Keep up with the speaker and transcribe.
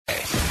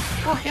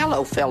Well,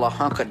 hello, fellow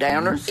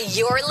hunker-downers.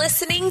 You're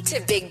listening to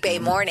Big Bay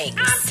Mornings.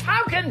 I'm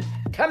talking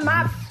to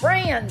my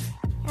friends.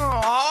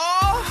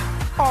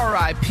 Aww.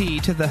 R.I.P.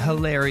 to the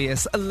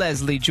hilarious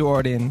Leslie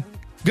Jordan.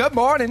 Good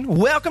morning.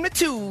 Welcome to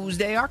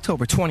Tuesday,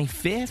 October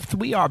 25th.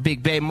 We are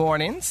Big Bay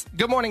Mornings.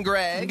 Good morning,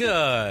 Greg.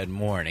 Good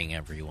morning,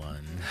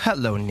 everyone.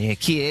 Hello,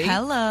 Nikki.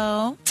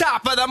 Hello.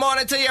 Top of the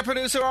morning to your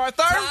producer,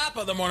 Arthur. Top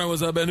of the morning.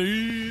 What's up,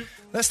 Benny?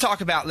 Let's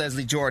talk about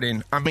Leslie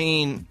Jordan. I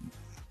mean,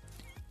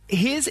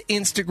 his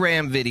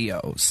Instagram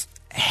videos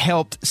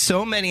helped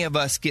so many of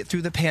us get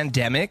through the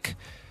pandemic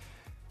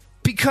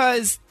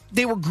because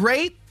they were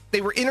great. They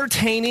were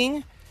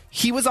entertaining.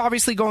 He was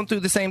obviously going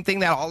through the same thing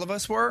that all of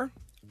us were.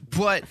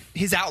 But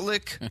his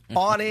outlook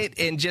on it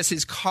and just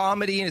his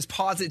comedy and his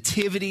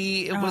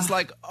positivity, it was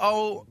like,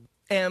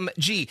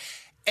 OMG.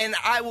 And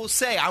I will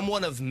say, I'm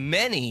one of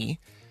many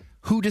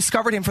who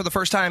discovered him for the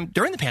first time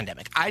during the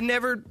pandemic. I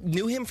never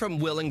knew him from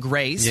Will and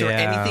Grace or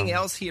anything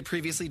else he had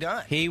previously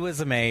done. He was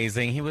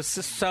amazing. He was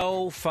just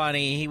so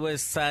funny. He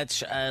was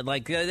such,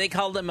 like, they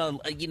called him,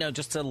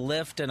 just a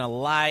lift and a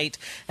light.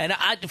 And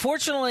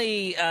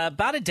fortunately,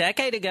 about a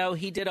decade ago,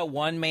 he did a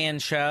one-man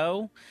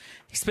show.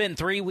 He spent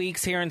 3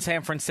 weeks here in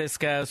San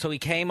Francisco, so he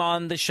came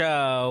on the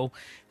show.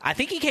 I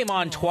think he came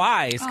on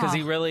twice because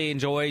he really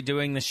enjoyed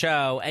doing the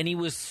show, and he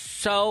was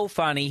so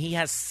funny. He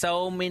has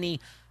so many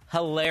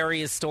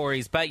hilarious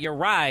stories, but you're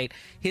right.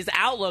 His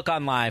outlook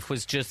on life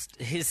was just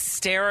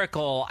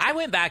hysterical. I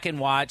went back and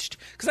watched,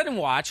 because I didn't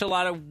watch a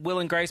lot of Will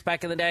and Grace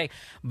back in the day,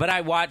 but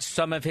I watched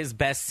some of his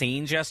best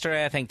scenes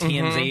yesterday. I think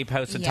TMZ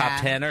posted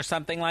top 10 or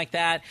something like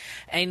that,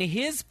 and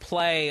his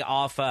play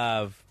off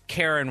of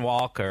Karen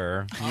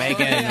Walker,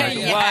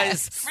 Megan,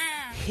 was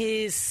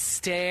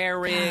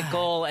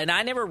hysterical. And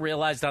I never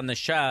realized on the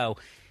show,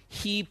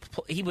 he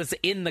was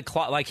in the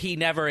closet, like he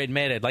never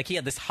admitted. Like he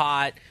had this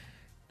hot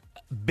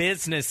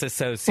business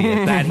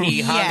associate that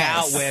he hung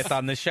out with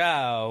on the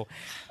show.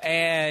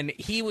 And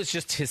he was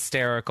just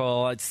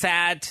hysterical. It's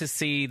sad to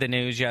see the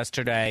news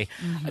yesterday.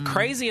 A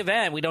crazy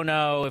event. We don't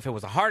know if it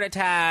was a heart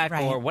attack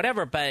or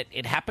whatever, but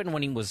it happened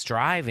when he was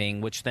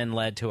driving, which then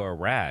led to a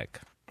wreck.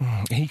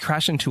 He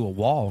crashed into a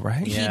wall,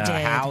 right? He did.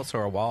 A house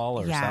or a wall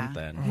or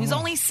something. He was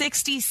only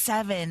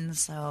 67,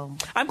 so...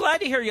 I'm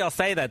glad to hear y'all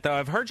say that, though.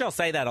 I've heard y'all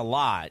say that a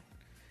lot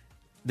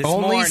this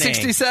only morning.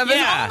 67?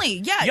 Yeah. Only,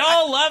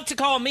 Y'all love to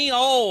call me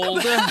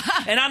old,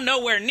 and I'm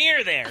nowhere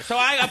near there. So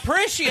I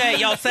appreciate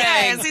y'all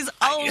saying he's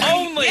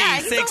only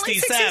he's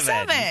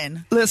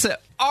 67. Listen,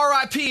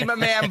 R.I.P., my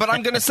man, but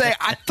I'm going to say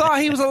I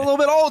thought he was a little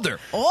bit older.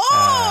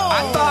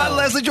 I thought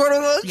Leslie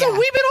Jordan was a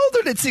wee bit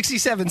older than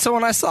 67. So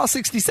when I saw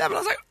 67, I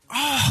was like,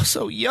 oh,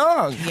 so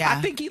young. Yeah.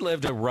 I think he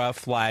lived a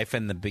rough life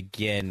in the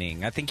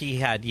beginning. I think he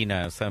had,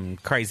 some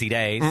crazy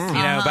days,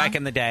 back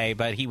in the day,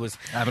 but he was...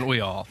 Haven't we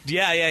all?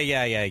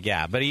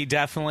 Yeah. But he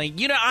definitely...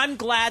 I'm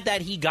glad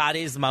that he got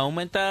his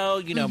moment,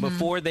 though,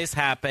 before this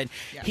happened.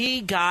 Yeah.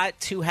 He got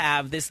to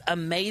have this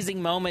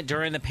amazing moment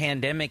during the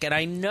pandemic, and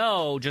I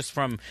know just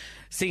from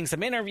seeing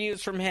some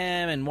interviews from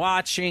him and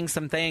watching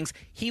some things,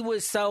 he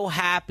was so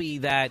happy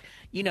that,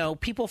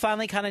 people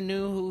finally kind of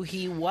knew who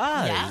he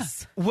was. Yeah.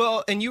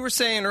 Well, and you were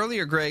saying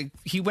earlier, Greg,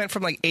 he went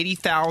from like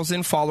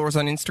 80,000 followers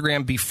on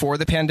Instagram before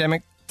the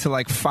pandemic to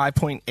like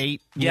 5.8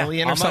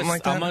 million or something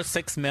like that. Almost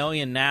 6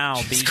 million now.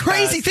 It's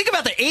crazy. Think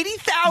about that.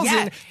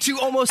 80,000 to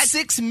almost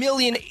 6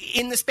 million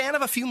in the span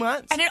of a few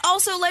months. And it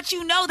also lets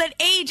you know that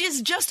age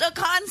is just a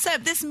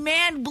concept. This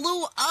man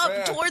blew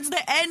up towards the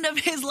end of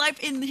his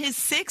life in his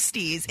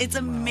 60s. It's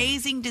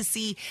amazing to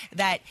see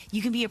that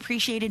you can be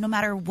appreciated no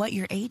matter what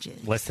your age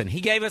is. Listen,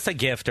 he gave us a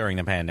gift during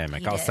the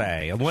pandemic, I'll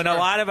say. When a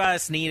lot of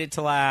us needed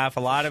to laugh,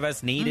 a lot of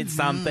us needed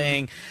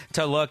something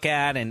to look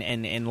at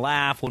and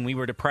laugh when we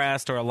were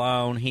depressed or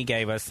alone. He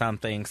gave us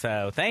something.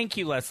 So thank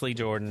you, Leslie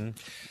Jordan.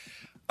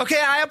 Okay,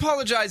 I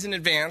apologize in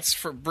advance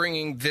for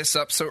bringing this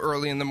up so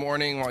early in the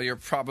morning while you're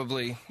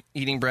probably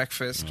eating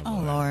breakfast. Oh,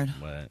 Lord.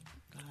 What?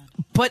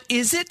 But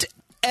is it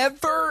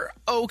ever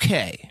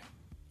okay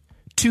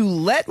to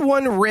let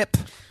one rip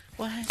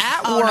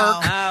at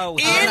work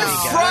in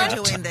front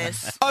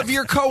of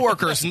your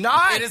coworkers?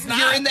 Not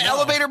you're in the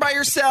elevator by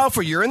yourself,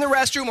 or you're in the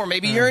restroom, or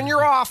maybe you're in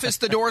your office,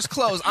 the door's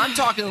closed. I'm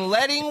talking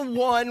letting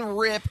one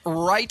rip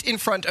right in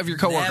front of your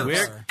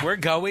coworkers. We're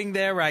going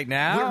there right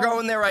now? We're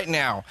going there right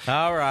now.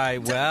 All right,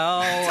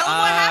 well... Tell them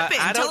what happened.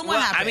 Tell them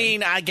what happened. I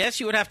mean, I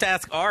guess you would have to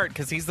ask Art,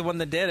 because he's the one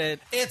that did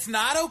it. It's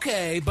not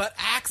okay, but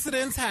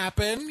accidents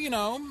happen.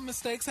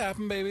 Mistakes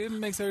happen, baby. It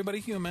makes everybody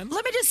human.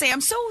 Let me just say,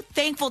 I'm so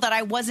thankful that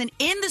I wasn't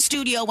in the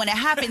studio when it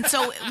happened.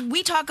 So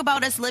we talk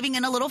about us living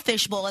in a little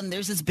fishbowl, and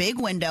there's this big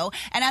window.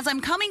 And as I'm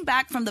coming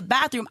back from the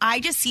bathroom, I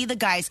just see the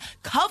guys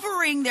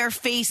covering their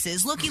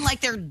faces, looking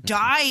like they're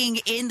dying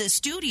in the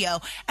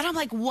studio. And I'm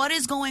like, what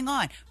is going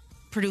on?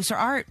 Producer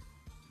Art,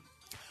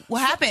 What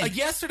happened?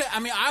 Yesterday,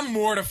 I mean, I'm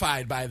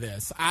mortified by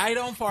this. I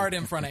don't fart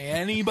in front of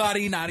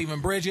anybody, not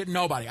even Bridget,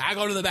 nobody. I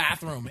go to the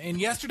bathroom. And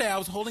yesterday, I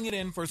was holding it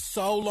in for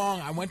so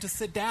long, I went to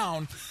sit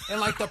down, and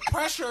like the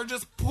pressure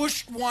just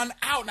pushed one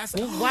out. And I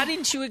said, Well, why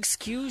didn't you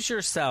excuse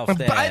yourself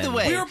then? By the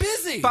way, we were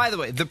busy. By the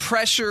way, the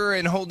pressure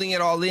and holding it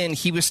all in,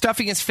 he was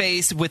stuffing his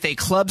face with a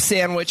club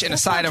sandwich and a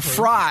side of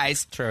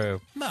fries. True.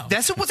 No.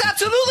 That's what's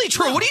absolutely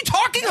true. What are you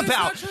talking That is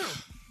about? not true.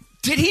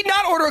 Did he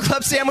not order a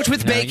club sandwich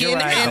with No, bacon you're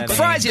right, and Benny.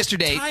 fries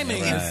yesterday? Timing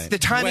You're is right. The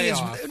timing way is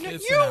off. no,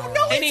 It's you an hour.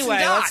 know it's Anyway,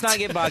 not. let's not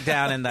get bogged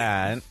down in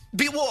that.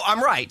 Well,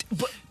 I'm right,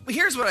 but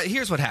here's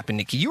what happened,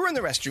 Nikki. You were in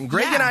the restroom.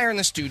 Greg Yeah. and I are in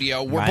the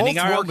studio. We're Minding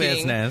both our own working.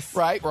 business.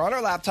 Right, we're on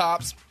our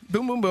laptops.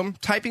 Boom, boom, boom,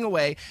 typing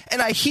away, and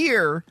I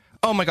hear,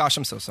 "Oh my gosh,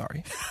 I'm so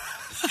sorry."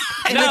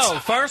 And No,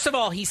 it's first of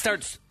all, he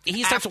starts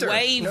after.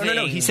 waving.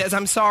 No. He says,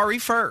 "I'm sorry"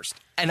 first.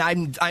 And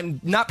I'm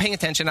not paying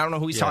attention. I don't know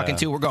who he's talking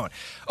to. We're going,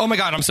 "Oh my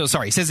God, I'm so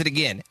sorry." He says it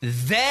again.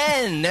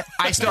 Then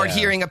I start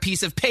hearing a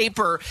piece of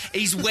paper.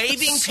 He's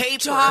waving paper.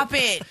 Stop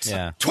it.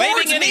 Yeah. Towards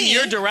Waving it in me.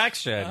 your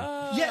direction.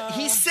 Yeah,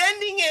 he's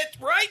sending it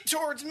right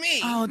towards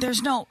me. Oh,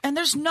 there's no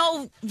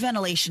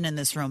ventilation in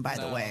this room, by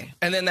the way.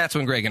 And then that's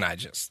when Greg and I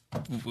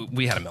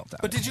we had a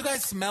meltdown. But did you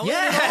guys smell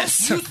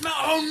Yes. it? You smell?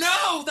 Oh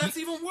no, that's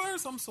even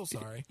worse. I'm so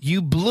sorry.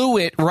 You blew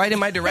it right in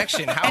my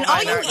direction. How And am I all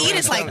you not eat going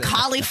is to like smell it?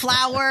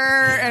 cauliflower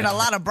and a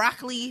lot of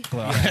broccoli.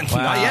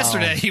 Not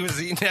yesterday. He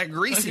was eating that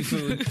greasy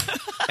food.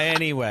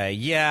 Anyway,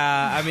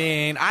 yeah, I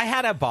mean, I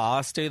had a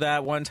boss do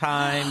that one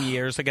time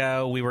years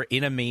ago. We were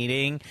in a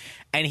meeting,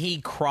 and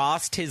he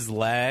crossed his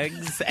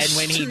legs, and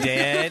when he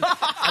did,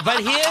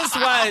 but his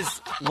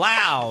was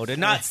loud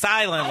and not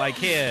silent like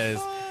his.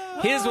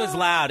 His was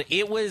loud.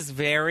 It was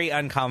very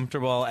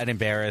uncomfortable and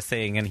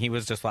embarrassing, and he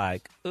was just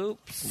like,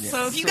 oops.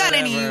 So if you got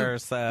any- whatever.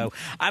 So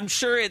I'm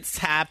sure it's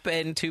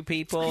happened to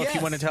people. If you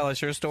Yes. want to tell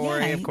us your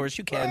story, Yeah. of course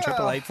you can.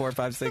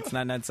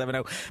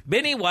 888-456-9970.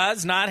 Benny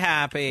was not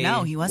happy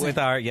No, he wasn't. with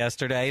Art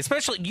yesterday.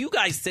 Especially, you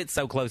guys sit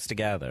so close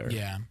together.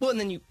 Yeah. Well, and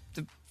then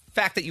the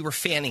fact that you were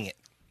fanning it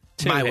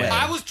To my him. way.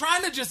 I was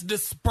trying to just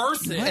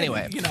disperse it.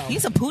 Anyway. you know.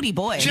 He's a pooty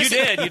boy. You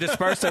did. You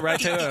dispersed it right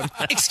to him.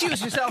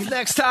 Excuse yourself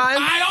next time.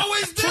 I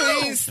always do.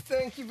 Please.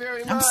 Thank you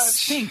very much.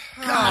 Thank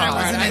God, All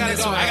right, I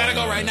gotta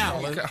go right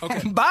now.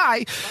 Okay.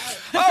 Bye.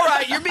 All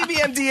right, your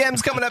BBM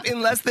DM's coming up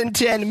in less than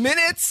 10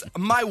 minutes.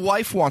 My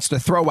wife wants to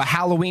throw a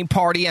Halloween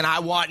party, and I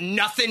want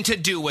nothing to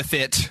do with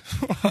it.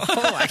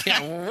 Oh, I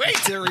can't wait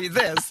to read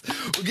this.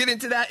 We'll get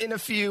into that in a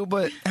few,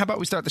 but how about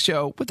we start the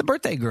show with the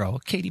birthday girl?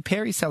 Katy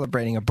Perry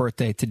celebrating a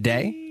birthday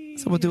today.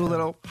 So we'll do a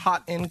little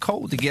hot and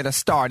cold to get us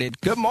started.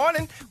 Good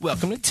morning.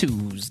 Welcome to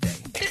Tuesday.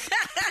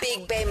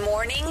 Big Bay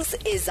Mornings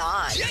is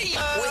on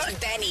with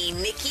Benny,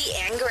 Nikki,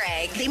 and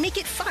Greg. They make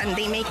it fun.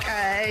 They make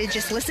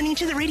just listening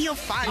to the radio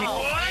fun.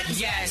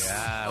 Yes.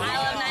 I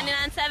love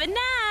 99.7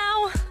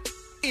 now.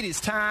 It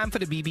is time for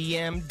the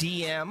BBM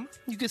DM.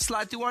 You can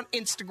slide through on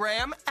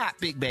Instagram at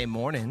Big Bay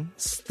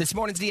Mornings. This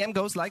morning's DM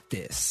goes like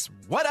this.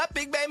 What up,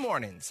 Big Bay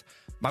Mornings?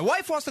 My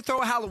wife wants to throw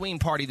a Halloween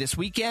party this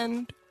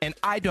weekend, and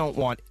I don't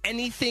want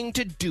anything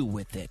to do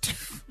with it.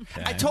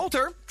 I told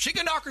her she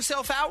can knock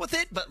herself out with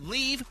it, but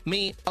leave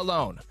me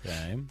alone.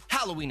 Okay.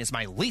 Halloween is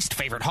my least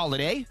favorite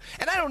holiday,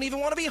 and I don't even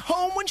want to be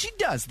home when she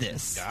does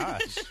this.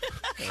 Gosh.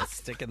 Let's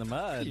stick in the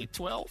mud.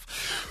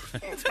 12.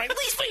 It's my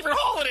least favorite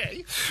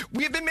holiday.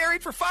 We have been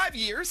married for 5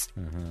 years,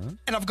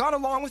 and I've gone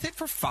along with it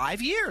for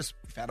 5 years.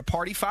 We've had a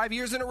party 5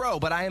 years in a row,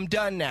 but I am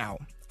done now.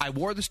 I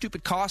wore the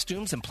stupid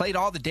costumes and played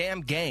all the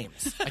damn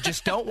games. I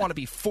just don't want to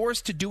be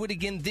forced to do it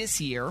again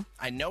this year.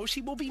 I know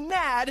she will be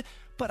mad,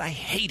 but I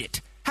hate it.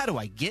 How do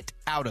I get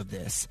out of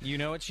this? You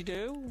know what you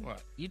do?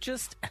 What? You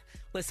just,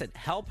 listen,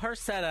 help her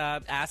set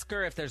up. Ask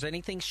her if there's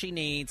anything she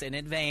needs in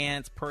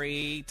advance,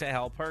 to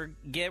help her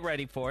get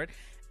ready for it.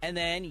 And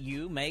then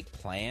you make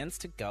plans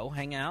to go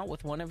hang out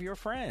with one of your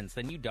friends.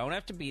 Then you don't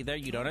have to be there.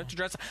 You don't have to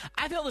dress up.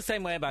 I feel the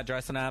same way about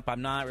dressing up.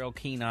 I'm not real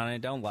keen on it.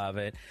 Don't love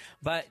it.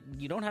 But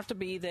you don't have to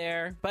be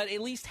there. But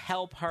at least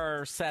help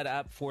her set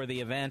up for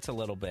the event a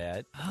little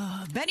bit.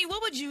 Benny,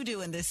 what would you do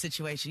in this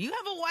situation? You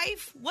have a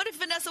wife. What if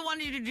Vanessa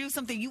wanted you to do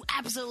something you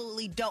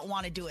absolutely don't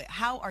want to do it?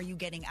 How are you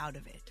getting out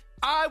of it?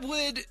 I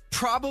would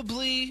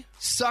probably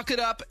suck it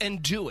up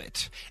and do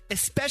it,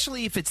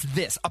 especially if it's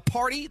a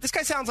party. This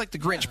guy sounds like the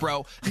Grinch,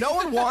 bro. No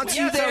one wants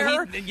you so there.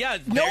 no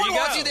No one you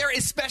wants go. you there,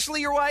 especially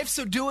your wife.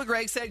 So do what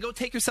Greg said. Go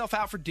take yourself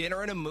out for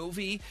dinner and a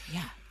movie.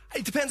 Yeah.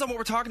 It depends on what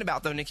we're talking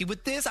about, though, Nikki.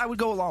 With this, I would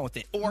go along with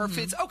it. Or if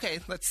it's, okay,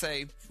 let's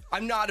say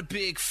I'm not a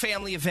big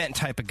family event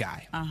type of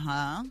guy.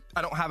 Uh-huh.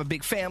 I don't have a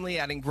big family.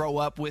 I didn't grow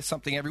up with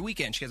something every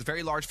weekend. She has a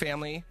very large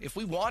family. If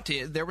we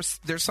wanted,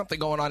 there's something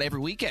going on every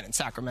weekend in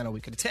Sacramento we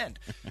could attend.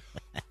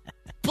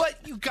 But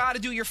you got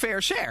to do your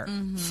fair share.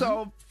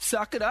 So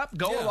suck it up,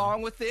 go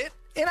along with it,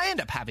 and I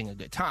end up having a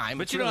good time.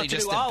 But it's you don't really have to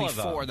just do all of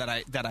before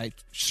them. that I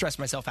stress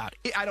myself out.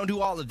 I don't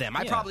do all of them.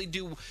 I Yeah. probably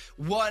do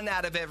 1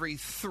 out of every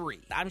 3.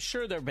 I'm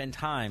sure there have been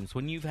times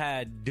when you've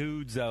had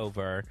dudes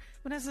over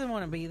who doesn't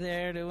want to be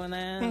there doing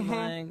that.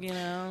 Like, you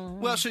know.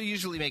 Well, she'll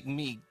usually make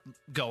me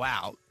go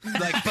out,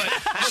 like, but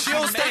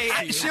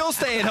she'll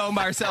stay at home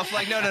by herself.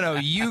 Like, no,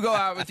 you go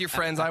out with your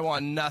friends. I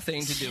want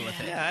nothing to do with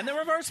it. Yeah, and the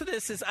reverse of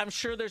this is I'm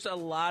sure there's a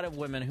lot of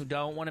women who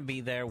don't want to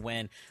be there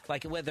when,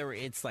 like, whether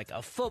it's like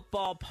a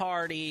football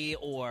party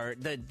or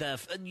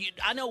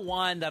I know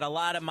one that a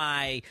lot of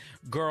my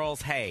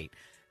girls hate.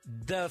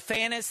 The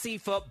fantasy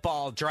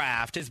football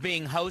draft is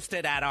being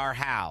hosted at our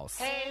house.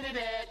 Hated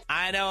it.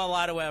 I know a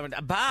lot of women.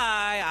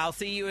 Bye. I'll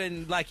see you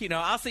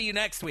I'll see you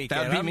next week.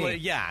 That would be me.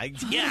 Like,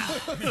 yeah.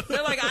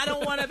 They're like, I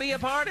don't want to be a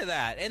part of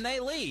that. And they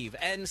leave.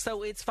 And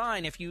so it's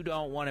fine if you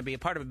don't want to be a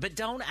part of it. But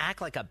don't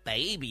act like a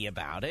baby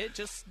about it.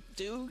 Just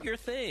do your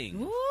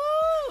thing.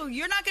 Ooh,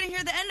 you're not going to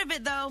hear the end of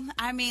it, though.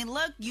 I mean,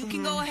 look, you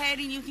can go ahead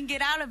and you can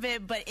get out of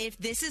it. But if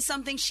this is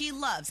something she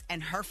loves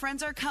and her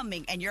friends are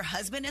coming and your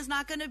husband is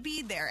not going to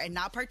be there and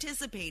not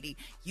participating,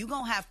 you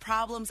going to have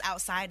problems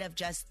outside of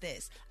just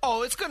this.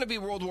 Oh, it's going to be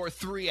World War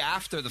III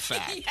after the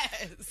fact.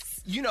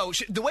 Yes. You know,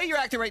 the way you're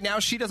acting right now,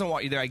 she doesn't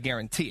want you there, I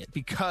guarantee it,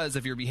 because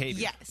of your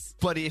behavior. Yes.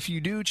 But if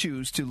you do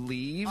choose to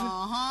leave...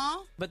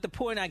 But the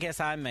point I guess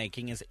I'm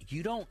making is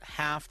you don't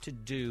have to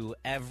do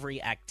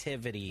every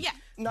activity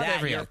Not that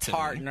every your activity.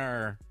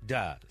 partner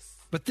does.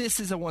 But this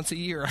is a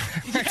once-a-year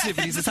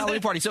activity. It's a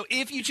Halloween party. So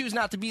if you choose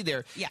not to be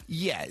there,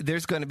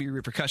 there's going to be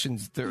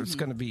repercussions. There's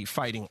going to be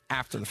fighting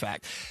after the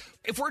fact.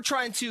 If we're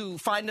trying to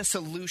find a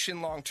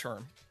solution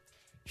long-term,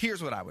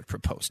 here's what I would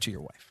propose to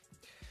your wife.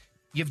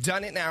 You've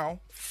done it now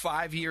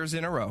 5 years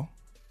in a row,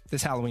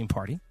 this Halloween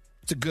party.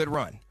 It's a good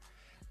run.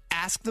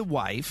 Ask the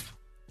wife,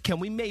 can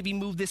we maybe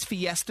move this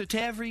fiesta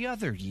to every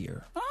other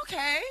year?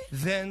 Okay.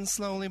 Then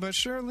slowly but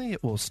surely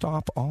it will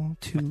stop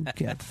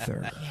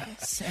altogether.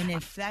 Yes. And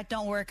if that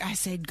don't work, I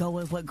said go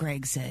with what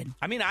Greg said.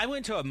 I mean, I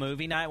went to a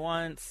movie night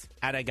once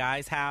at a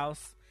guy's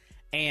house,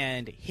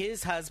 and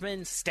his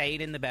husband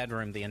stayed in the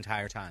bedroom the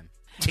entire time.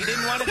 He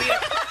didn't want to be...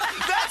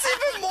 That's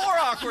even more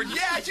awkward.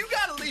 Yeah, you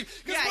got to leave.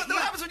 Because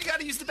what happens when you got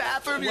to use the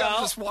bathroom? You got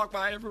to just walk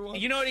by everyone.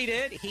 You know what he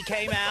did? He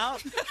came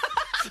out.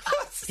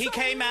 He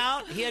came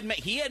out. He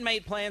had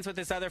made plans with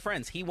his other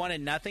friends. He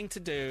wanted nothing to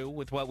do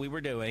with what we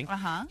were doing.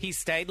 He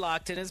stayed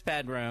locked in his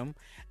bedroom.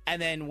 And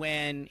then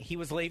when he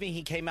was leaving,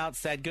 he came out,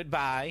 said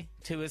goodbye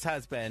to his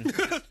husband,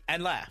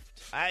 and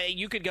left.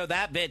 You could go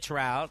that bitch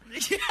route,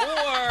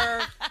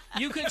 or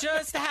you could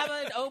just have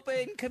an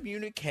open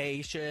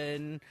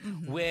communication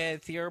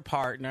with your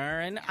partner.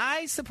 And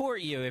I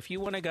support you if you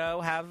want to go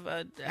have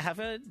a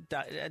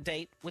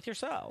date with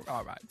yourself.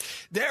 All right.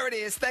 There it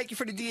is. Thank you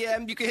for the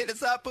DM. You can hit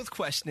us up with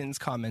questions,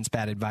 comments,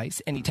 bad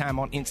advice anytime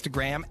on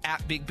Instagram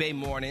at Big Bay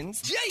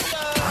Mornings.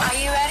 Are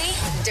you ready?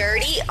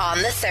 Dirty on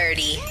the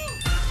 30.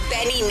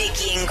 Benny,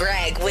 Nikki, and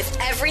Greg with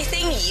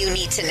everything you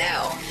need to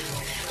know.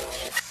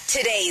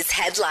 Today's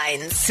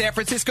headlines. San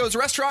Francisco's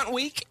Restaurant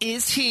Week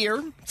is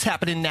here. It's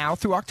happening now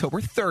through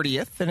October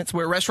 30th, and it's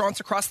where restaurants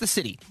across the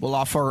city will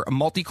offer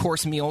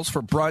multi-course meals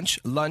for brunch,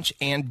 lunch,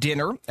 and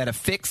dinner at a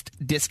fixed,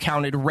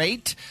 discounted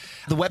rate.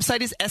 The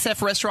website is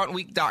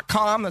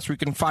sfrestaurantweek.com. That's where you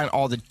can find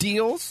all the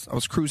deals. I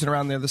was cruising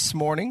around there this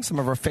morning. Some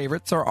of our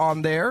favorites are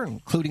on there,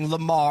 including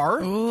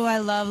Lamar. Ooh, I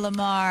love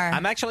Lamar.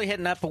 I'm actually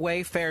hitting up a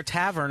Wayfair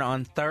Tavern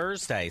on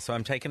Thursday, so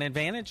I'm taking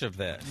advantage of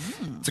this.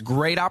 It's a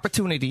great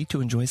opportunity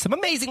to enjoy some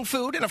amazing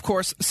food and, of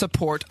course,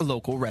 support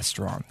local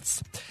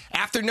restaurants.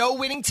 After no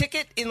winning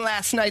ticket in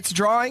last night's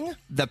drawing,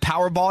 the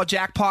Powerball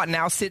jackpot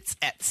now sits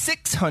at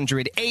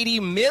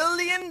 $680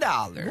 million.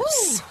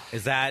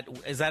 Is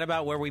that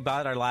about where we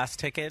bought our last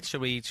ticket?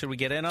 Should we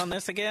get in on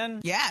this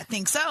again? Yeah, I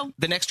think so.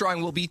 The next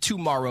drawing will be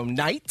tomorrow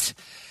night.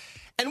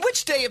 And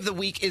which day of the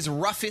week is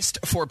roughest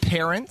for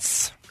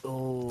parents?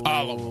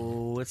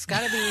 Oh, it's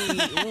got to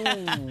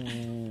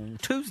be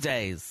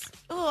Tuesdays.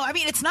 Oh, I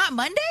mean, it's not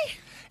Monday?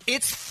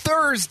 It's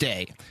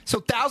Thursday. So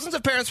thousands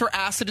of parents were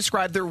asked to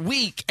describe their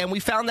week, and we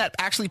found that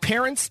actually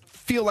parents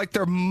feel like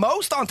they're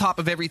most on top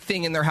of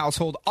everything in their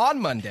household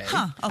on Monday.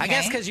 Okay. I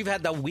guess because you've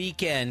had the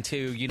weekend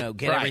to,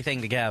 get Right.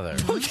 everything together.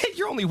 Well, yeah,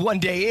 you're only one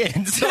day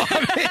in, so I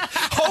mean,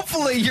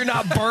 hopefully you're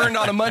not burned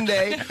on a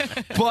Monday.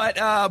 But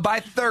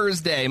by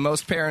Thursday,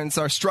 most parents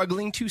are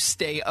struggling to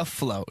stay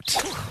afloat.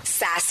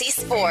 Sassy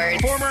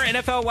Sports. Former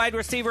NFL wide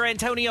receiver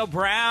Antonio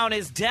Brown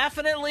is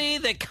definitely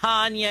the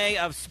Kanye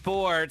of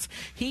sports.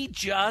 He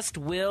just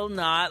will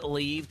not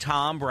leave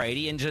Tom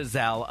Brady and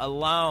Giselle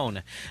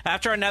alone.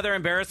 After another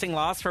embarrassing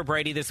loss for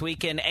Brady this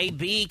weekend,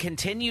 AB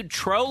continued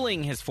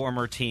trolling his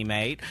former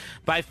teammate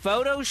by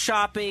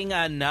photoshopping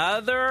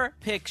another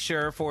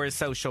picture for his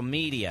social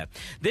media.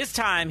 This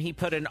time, he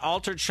put an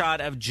altered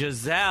shot of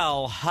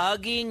Giselle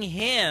hugging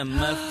him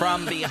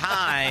from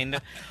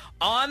behind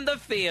on the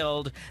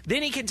field.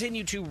 Then he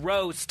continued to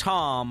roast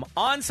Tom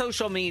on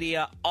social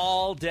media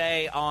all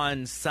day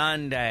on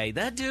Sunday.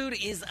 That dude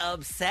is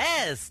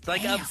obsessed.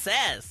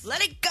 Obsessed.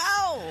 Let it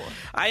go.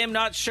 I am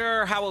not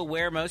sure how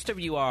aware most of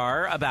you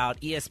are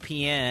about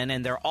ESPN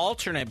and their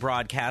alternate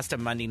broadcast of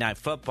Monday Night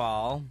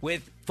Football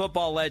with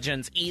football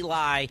legends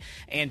Eli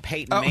and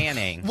Peyton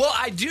Manning. Well,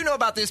 I do know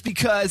about this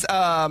because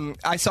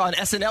I saw an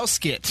SNL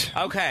skit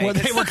where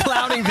they were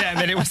clowning them,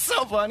 and it was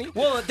so funny.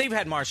 Well, they've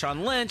had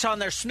Marshawn Lynch on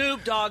there.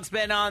 Snoop Dogg's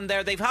been on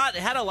there. They've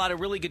had a lot of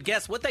really good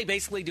guests. What they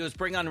basically do is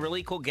bring on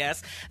really cool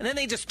guests, and then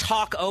they just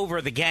talk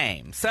over the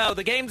game. So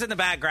the game's in the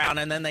background,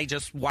 and then they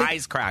just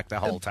wisecrack the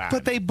whole time.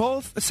 But they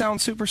both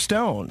sound super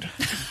stoned.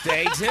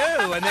 They do.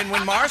 And then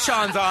when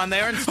Marshawn's on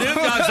there and Snoop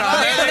Dogg's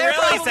on there, they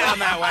really sound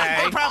that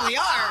way. They probably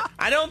are.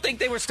 I don't think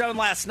they were stoned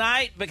last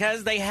night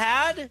because they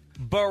had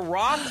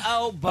Barack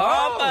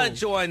Obama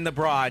join the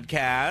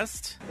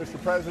broadcast.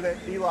 Mr. President,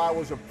 Eli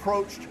was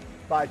approached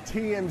by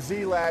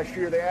TMZ last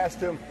year. They asked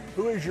him,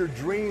 who is your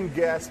dream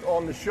guest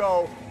on the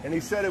show? And he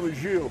said it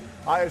was you.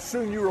 I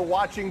assume you were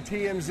watching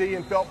TMZ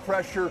and felt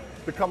pressure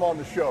to come on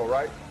the show,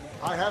 right?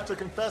 I have to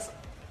confess,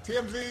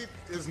 TMZ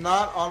is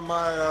not on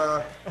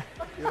my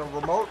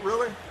remote,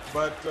 really,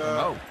 but...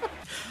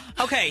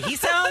 Okay, he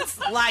sounds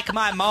like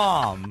my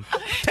mom.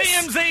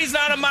 TMZ's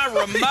not on my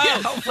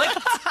remote.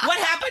 What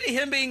happened to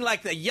him being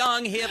like the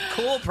young, hip,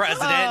 cool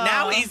president?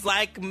 Now he's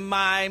like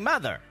my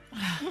mother.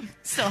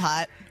 Still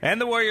hot. And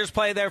the Warriors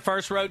play their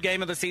first road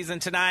game of the season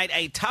tonight.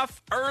 A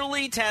tough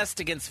early test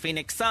against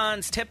Phoenix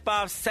Suns.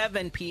 Tip-off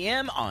 7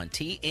 p.m. on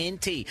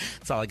TNT.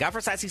 That's all I got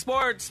for Sassy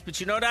Sports. But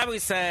you know what I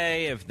always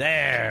say, if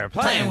they're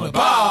playing with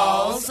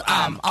balls,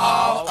 I'm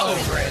all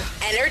over it.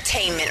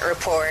 Entertainment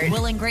Report.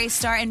 Will and Grace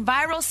star and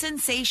viral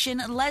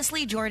sensation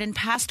Leslie Jordan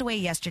passed away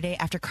yesterday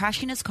after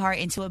crashing his car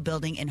into a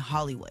building in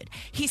Hollywood.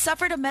 He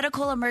suffered a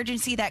medical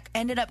emergency that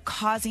ended up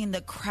causing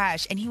the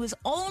crash, and he was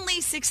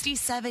only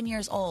 67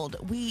 years old.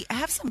 We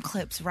have some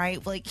clips,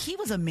 right? Like, he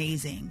was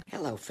amazing.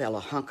 Hello, fellow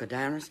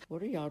hunkadowners.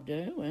 What are y'all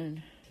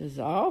doing? This is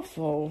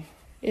awful.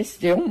 It's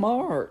still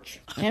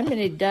March. How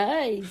many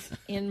days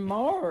in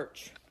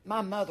March?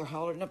 My mother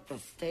hollering up the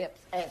steps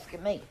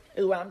asking me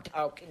who I'm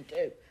talking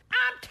to.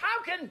 I'm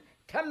talking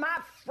to my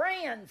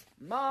friends,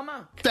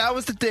 Mama. That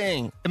was the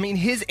thing. I mean,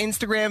 his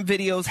Instagram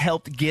videos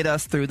helped get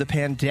us through the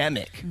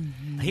pandemic.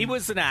 Mm-hmm. He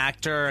was an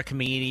actor, a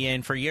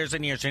comedian for years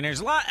and years and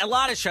years. A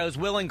lot of shows.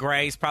 Will and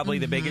Grace, probably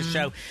the biggest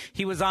show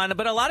he was on.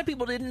 But a lot of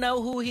people didn't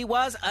know who he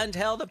was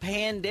until the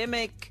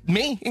pandemic.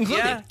 Me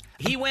included. Yeah.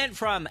 He went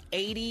from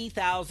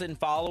 80,000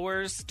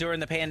 followers during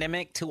the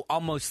pandemic to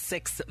almost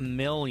 6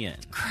 million.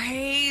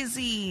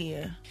 Crazy.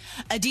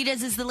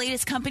 Adidas is the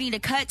latest company to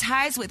cut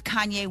ties with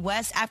Kanye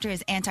West after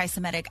his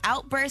anti-Semitic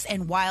outbursts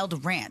and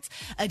wild rants.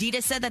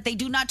 Adidas said that they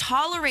do not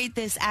tolerate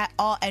this at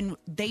all, and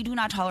they do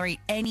not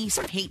tolerate any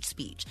hate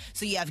speech.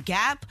 So you have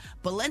Gap,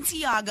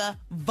 Balenciaga,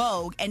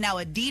 Vogue, and now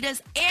Adidas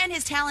and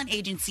his talent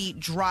agency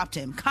dropped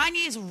him.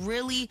 Kanye is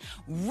really,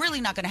 really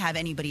not going to have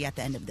anybody at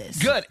the end of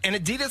this. Good. And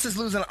Adidas is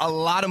losing a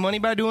lot of money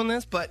by doing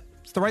this, but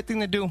it's the right thing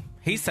to do.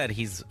 He said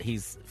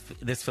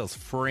this feels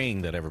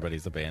freeing that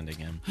everybody's abandoning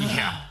him.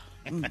 Yeah.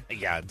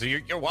 Yeah, so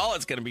your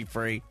wallet's going to be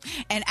free.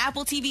 And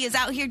Apple TV is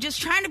out here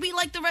just trying to be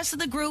like the rest of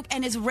the group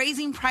and is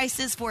raising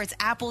prices for its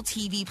Apple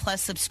TV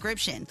Plus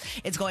subscription.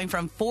 It's going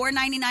from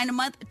 $4.99 a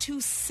month to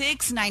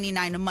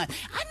 $6.99 a month.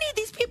 I need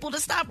these people to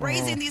stop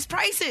raising these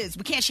prices.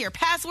 We can't share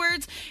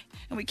passwords,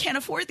 and we can't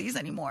afford these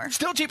anymore.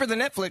 Still cheaper than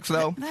Netflix,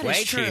 though. That Way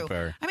is true.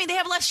 cheaper. I mean, they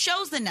have less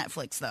shows than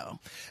Netflix, though.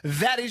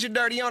 That is your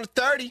Dirty on the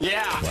 30.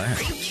 Yeah.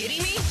 Are you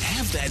kidding me?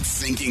 Have that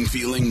sinking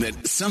feeling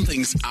that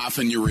something's off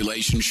in your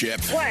relationship.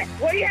 What?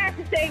 What do you have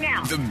to say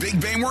now? The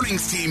Big Bang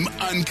Mornings team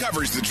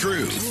uncovers the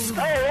truth.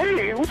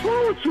 Hey, what's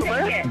wrong with you,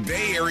 man?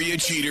 Bay Area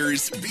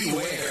cheaters,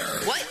 beware.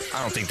 What?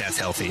 I don't think that's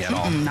healthy at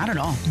all. Not at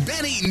all.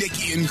 Benny,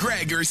 Nikki, and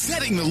Greg are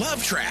setting the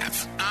love trap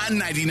on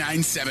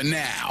 99.7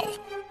 Now.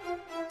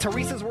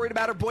 Teresa's worried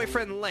about her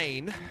boyfriend,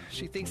 Lane.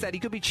 She thinks that he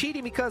could be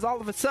cheating because all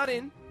of a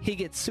sudden, he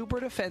gets super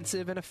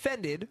defensive and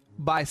offended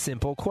by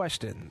simple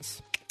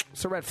questions.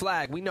 It's a red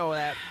flag. We know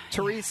that.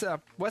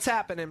 Teresa, what's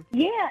happening?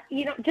 Yeah,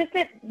 just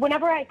that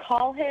whenever I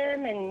call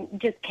him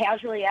and just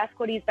casually ask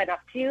what he's been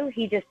up to,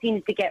 he just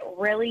seems to get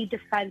really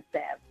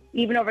defensive,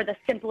 even over the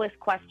simplest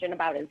question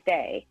about his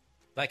day.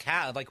 Like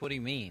how? Like, what do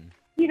you mean?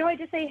 I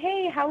just say,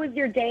 hey, how was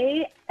your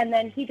day? And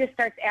then he just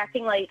starts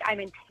acting like I'm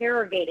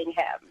interrogating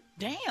him.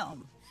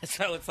 Damn.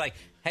 So it's like,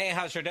 hey,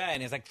 how's your day?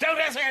 And he's like, don't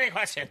ask me any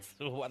questions.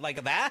 What,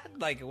 like that?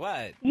 Like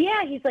what?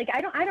 Yeah, he's like, I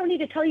don't need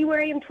to tell you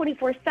where I am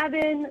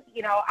 24/7.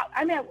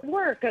 I'm at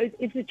work.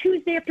 It's a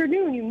Tuesday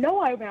afternoon.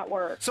 I'm at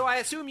work. So I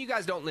assume you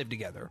guys don't live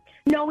together.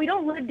 No, we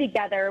don't live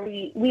together.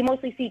 We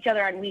mostly see each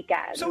other on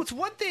weekends. So it's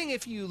one thing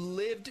if you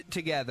lived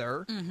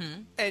together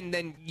and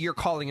then you're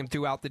calling him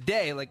throughout the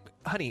day, like,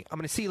 honey, I'm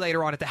going to see you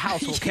later on at the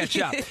house. We'll catch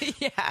up.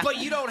 Yeah. But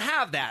you don't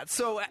have that.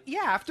 So,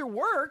 yeah, after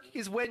work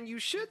is when you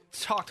should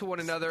talk to one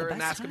another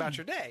and ask about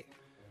your day.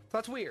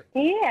 That's weird.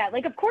 Yeah,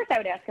 like, of course I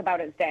would ask about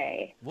his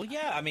day. Well,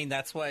 yeah, I mean,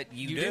 that's what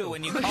you do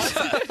when you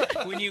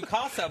call when you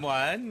call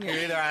someone. You're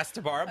either asked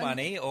to borrow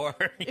money or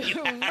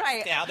you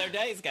ask how their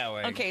day's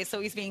going. Okay,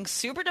 so he's being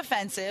super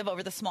defensive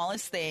over the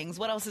smallest things.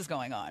 What else is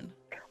going on?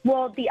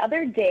 Well, the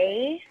other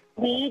day,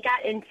 we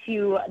got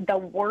into the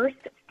worst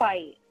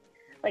fight.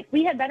 Like,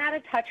 we had been out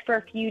of touch for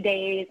a few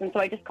days, and so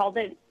I just called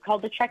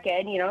to check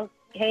in, you know,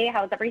 hey,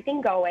 how's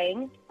everything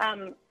going?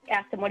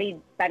 Asked him what he'd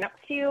been up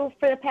to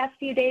for the past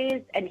few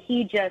days, and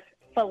he just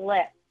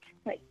flipped,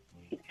 like,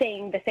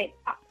 saying the same.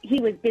 He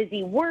was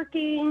busy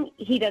working.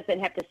 He doesn't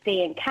have to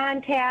stay in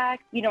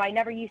contact. You know, I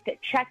never used to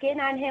check in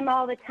on him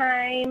all the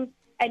time.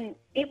 And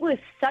it was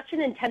such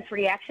an intense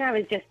reaction. I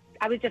was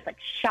just like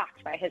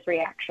shocked by his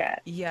reaction.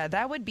 Yeah,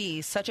 that would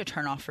be such a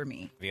turnoff for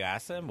me. Have you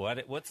asked him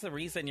what's the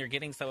reason you're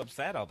getting so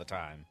upset all the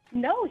time?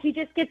 No, he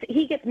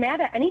gets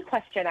mad at any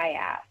question I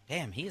ask.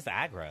 Damn, he's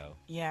aggro.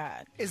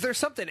 Yeah. Is there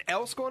something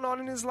else going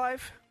on in his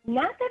life?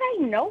 Not that I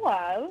know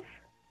of.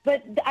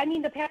 But, I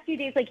mean, the past few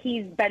days, like,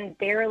 he's been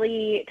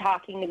barely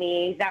talking to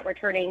me. He's not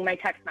returning my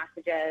text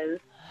messages.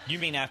 You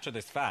mean after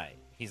this fight?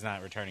 He's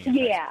not returning your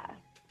text messages?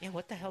 Yeah,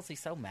 what the hell's he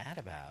so mad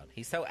about?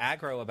 He's so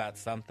aggro about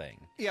something.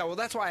 Yeah, well,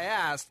 that's why I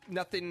asked.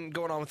 Nothing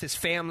going on with his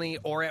family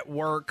or at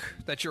work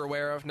that you're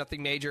aware of?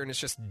 Nothing major, and it's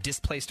just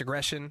displaced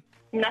aggression?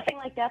 Nothing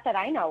like that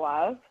I know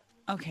of.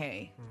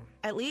 Okay.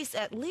 At least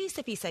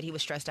if he said he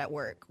was stressed at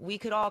work, we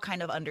could all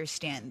kind of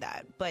understand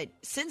that. But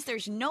since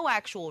there's no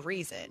actual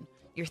reason,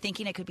 you're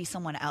thinking it could be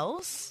someone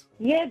else?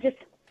 Yeah, just,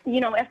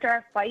 you know, after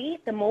our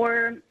fight, the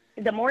more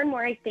and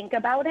more I think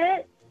about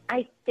it,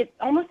 it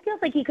almost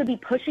feels like he could be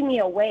pushing me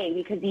away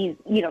because he's,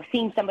 you know,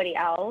 seeing somebody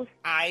else.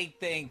 I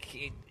think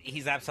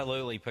he's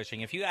absolutely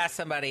pushing. If you ask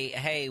somebody,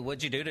 hey,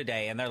 what'd you do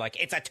today? And they're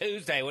like, it's a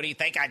Tuesday. What do you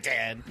think I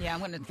did? Yeah, I'm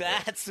going to...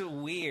 That's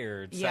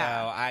weird.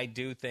 Yeah. So I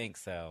do think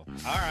so.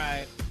 All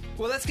right.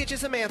 Well, let's get you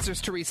some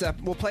answers, Teresa.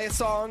 We'll play a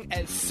song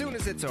as soon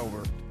as it's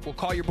over. We'll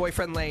call your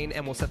boyfriend Lane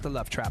and we'll set the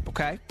love trap,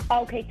 okay?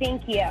 Okay,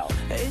 thank you.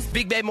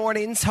 Big Bay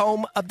Mornings,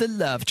 home of the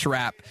love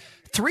trap.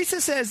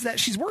 Teresa says that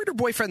she's worried her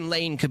boyfriend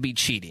Lane could be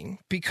cheating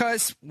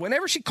because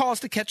whenever she calls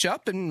to catch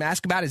up and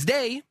ask about his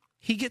day,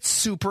 he gets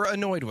super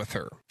annoyed with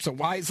her. So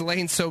why is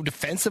Lane so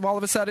defensive all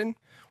of a sudden?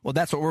 Well,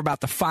 that's what we're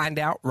about to find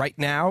out right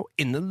now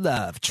in the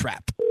love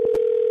trap.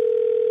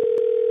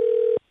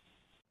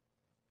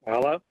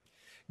 Hello?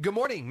 Good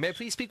morning. May I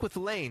please speak with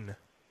Lane?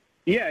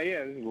 Yeah,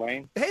 this is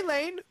Lane. Hey,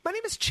 Lane. My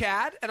name is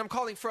Chad, and I'm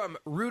calling from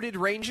Rooted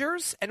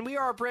Rangers, and we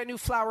are a brand new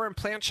flower and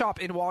plant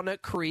shop in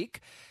Walnut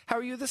Creek. How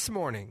are you this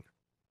morning?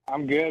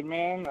 I'm good,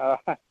 man.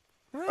 Nice.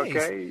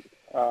 Okay.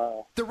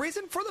 The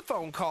reason for the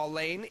phone call,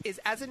 Lane,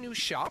 is as a new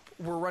shop,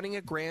 we're running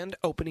a grand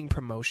opening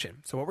promotion.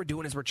 So what we're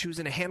doing is we're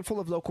choosing a handful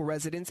of local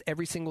residents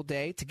every single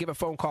day to give a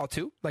phone call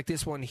to, like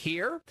this one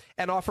here,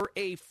 and offer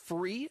a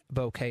free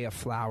bouquet of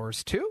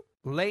flowers to.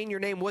 Lane, your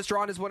name was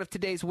drawn as one of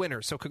today's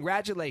winners, so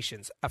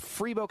congratulations. A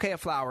free bouquet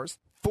of flowers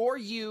for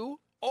you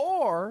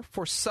or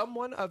for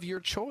someone of your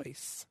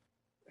choice.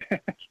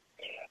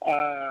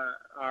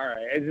 All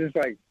right. Is this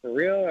like for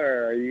real,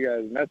 or are you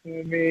guys messing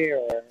with me?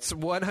 Or it's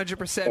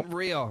 100%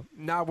 real.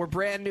 No, we're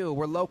brand new.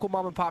 We're a local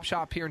mom and pop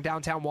shop here in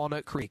downtown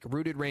Walnut Creek,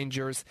 Rooted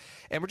Rangers,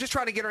 and we're just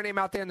trying to get our name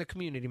out there in the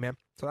community, man.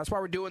 So that's why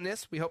we're doing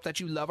this. We hope that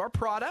you love our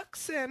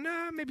products, and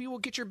maybe we'll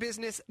get your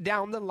business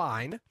down the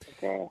line.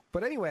 Okay.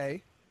 But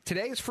anyway,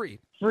 today is free.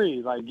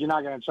 Free? Like you're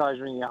not going to charge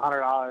me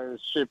 $100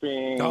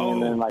 shipping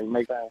and then like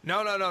make that?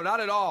 No, not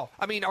at all.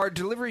 I mean, our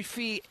delivery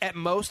fee at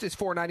most is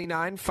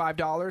 $4.99,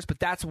 $5, but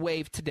that's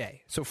waived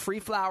today. So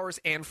free flowers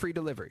and free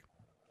delivery.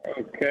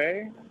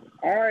 Okay.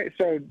 All right.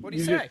 So what do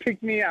you say? Just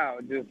pick me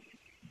out. Just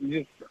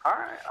all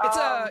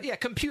right. It's a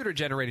computer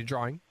generated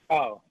drawing.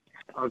 Oh.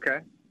 Okay.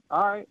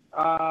 All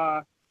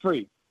right.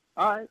 Free.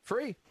 All right.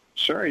 Free.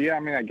 Sure, yeah, I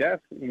mean, I guess.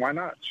 Why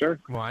not? Sure.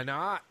 Why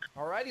not?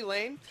 All righty,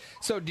 Lane.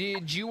 So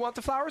did you want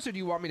the flowers, or do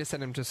you want me to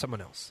send them to someone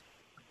else?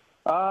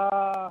 No,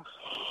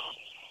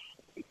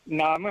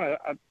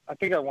 I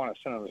think I want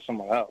to send them to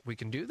someone else. We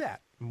can do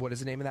that. What is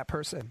the name of that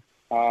person?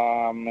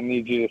 I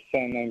need you to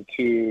send them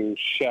to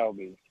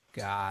Shelby.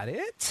 Got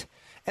it.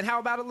 And how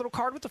about a little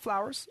card with the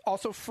flowers?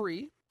 Also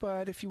free,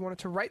 but if you wanted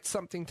to write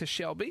something to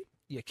Shelby,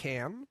 you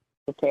can.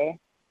 Okay.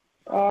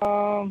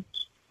 How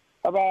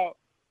about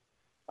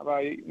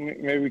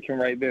maybe we can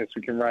write this.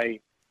 We can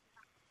write,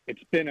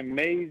 "It's been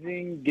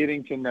amazing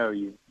getting to know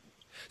you."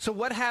 So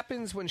what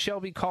happens when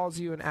Shelby calls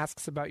you and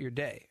asks about your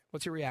day?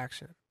 What's your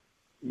reaction?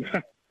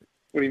 What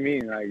do you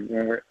mean?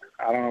 Like,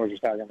 I don't know what you're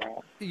talking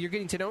about. You're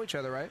getting to know each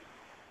other, right?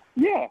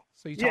 Yeah.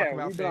 So you talk about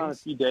we've things? been on a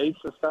few dates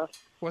and stuff.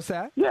 What's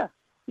that? Yeah,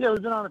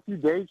 we've been on a few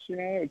dates, you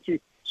know.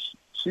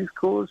 She's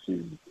cool.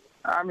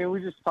 We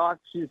just talk.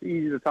 She's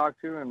easy to talk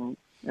to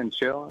and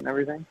chill and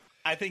everything.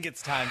 I think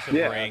it's time to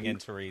bring in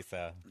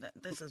Teresa.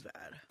 This is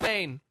bad.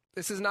 Lane,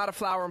 this is not a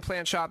flower and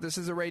plant shop. This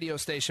is a radio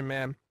station,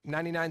 man.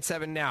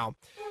 99.7 now.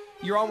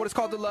 You're on what is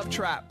called the Love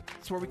Trap.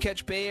 It's where we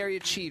catch Bay Area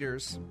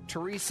cheaters.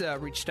 Teresa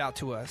reached out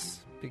to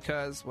us.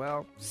 because,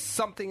 well,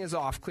 something is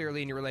off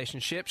clearly in your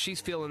relationship.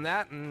 She's feeling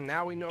that, and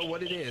now we know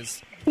what it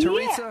is. Yeah.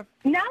 Teresa?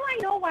 Now I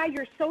know why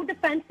you're so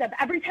defensive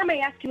every time I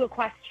ask you a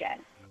question.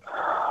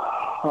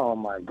 Oh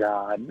my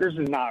God, this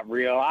is not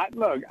real.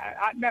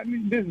 This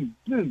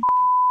is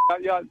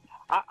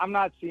I'm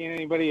not seeing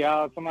anybody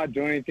else. I'm not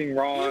doing anything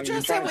wrong. You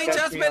just said we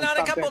just been on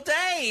a couple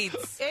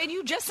dates. And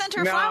you just sent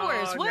her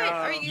flowers. What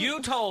are you? You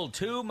told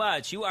too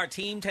much. You are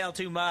team tell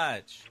too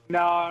much.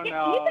 No,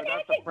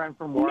 that's a friend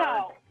from work.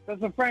 No.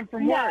 That's a friend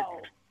from work.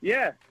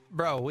 Yeah.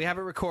 Bro, we have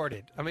it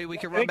recorded. I mean, we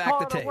can run They back call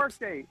the it tape. a work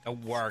date. A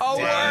work A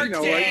date. work You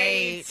know,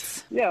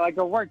 date. Yeah, like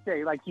a work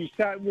date. Like you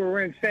said, we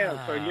were in sales,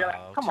 so you're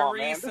like, come on,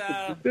 man.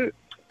 Teresa.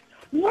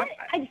 What?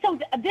 So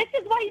this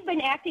is why you've been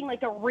acting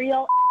like a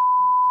real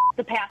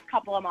the past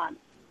couple of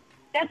months.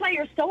 That's why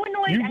you're so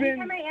annoyed every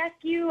time I ask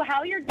you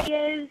how your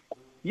day is.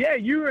 Yeah,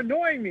 you're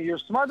annoying me. You're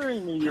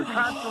smothering me. You're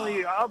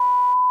constantly up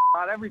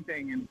about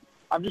everything, and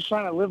I'm just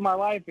trying to live my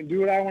life and do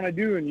what I want to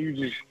do, and you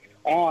just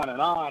on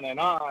and on and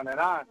on and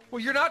on.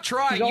 Well, you're not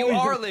trying. She's You always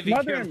are just living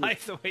your smothering me.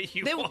 life the way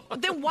you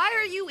want. Then why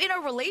are you in a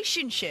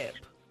relationship?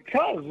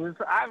 Because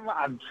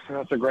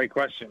that's a great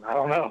question. I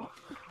don't know.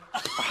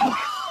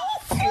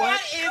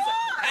 What is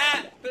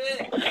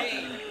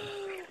happening?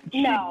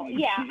 No,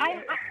 yeah,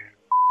 I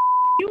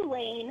you,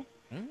 Lane.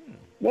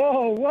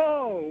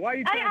 Whoa! Why are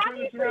you trying to turn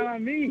this obviously- around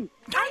on me?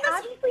 I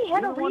obviously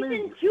had a You're one of-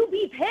 reason to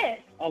be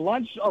pissed. A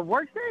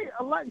work day?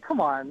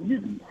 Come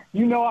on.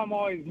 You know I'm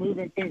always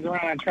moving things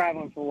around and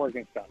traveling for work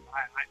and stuff.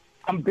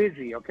 I'm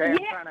busy, okay? I'm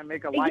trying to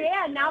make a life.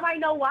 Yeah, now I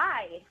know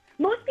why.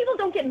 Most people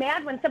don't get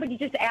mad when somebody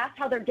just asks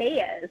how their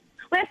day is.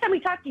 Last time we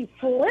talked, you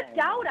flipped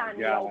out on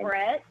me God. over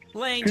it.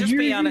 Lane, just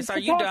be honest. Are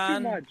you talk too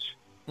done? much.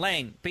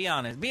 Lane, be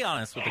honest. Be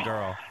honest with the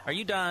girl. Are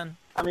you done?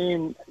 I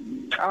mean,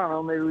 I don't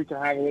know. Maybe we can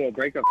have a little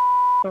breakup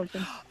or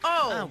something.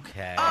 Oh.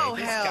 Okay. Oh,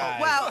 This hell. guy-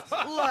 Well,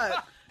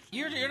 look.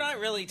 You're not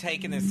really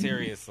taking this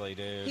seriously,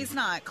 dude. He's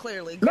not,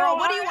 clearly. Girl,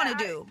 what do you want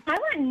to do? I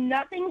want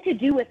nothing to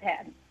do with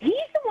him. He's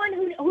the one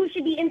who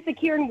should be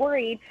insecure and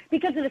worried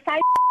because of the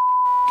side.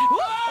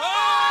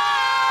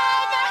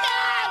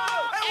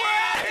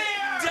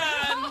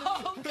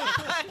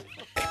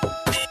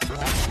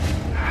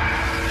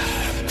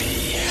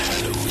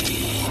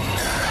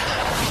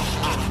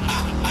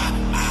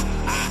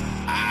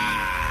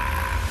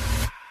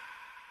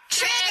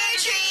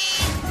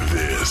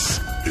 This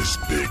is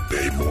Big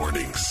Bay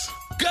Mornings.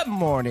 Good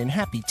morning.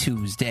 Happy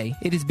Tuesday.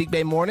 It is Big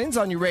Bay Mornings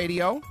on your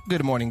radio.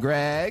 Good morning,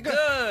 Greg.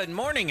 Good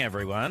morning,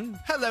 everyone.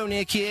 Hello,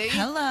 Nikki.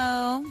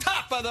 Hello.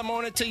 Top of the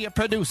morning to your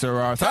producer,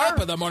 Arthur. Top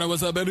of the morning.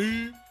 What's up,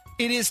 Benny?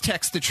 It is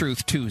Text the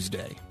Truth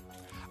Tuesday.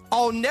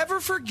 I'll never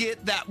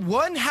forget that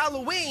one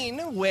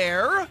Halloween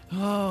where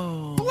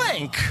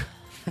blank.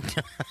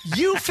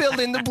 You filled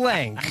in the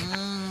blank.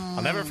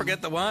 I'll never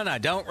forget the one I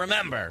don't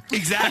remember.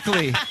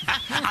 Exactly.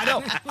 I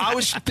know. I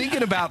was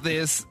thinking about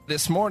this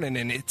morning,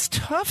 and it's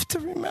tough to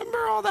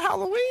remember all the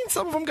Halloween.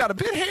 Some of them got a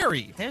bit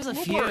hairy. There's a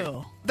We'll few. worry.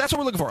 That's what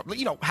we're looking for.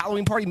 You know,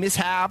 Halloween party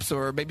mishaps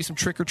or maybe some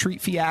trick-or-treat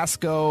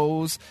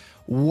fiascos,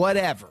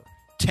 whatever.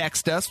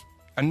 Text us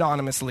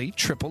anonymously,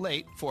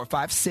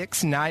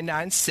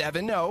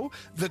 888-456-9970.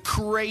 The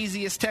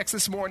craziest text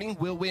this morning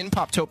will win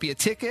Poptopia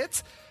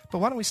tickets. But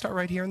why don't we start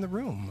right here in the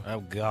room? Oh,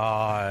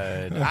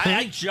 God.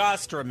 I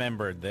just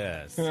remembered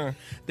this.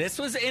 This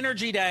was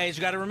Energy Days.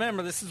 You got to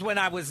remember, this is when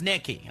I was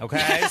Nikki,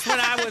 okay? It's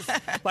when I was,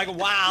 like,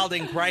 wild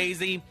and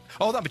crazy.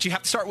 Hold on, but you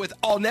have to start with,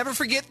 I'll never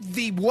forget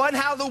the one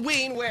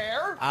Halloween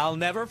where... I'll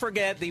never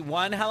forget the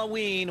one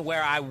Halloween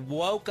where I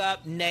woke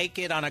up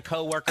naked on a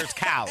coworker's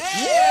couch.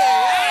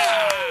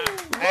 Yeah!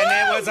 And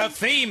it was a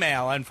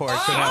female,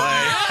 unfortunately.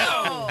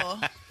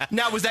 Oh.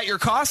 Now, was that your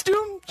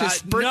costume?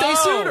 Just birthday no.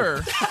 suit,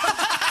 or...?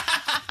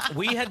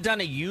 We had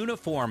done a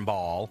uniform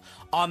ball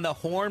on the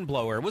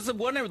Hornblower. It was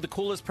one of the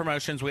coolest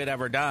promotions we had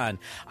ever done.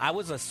 I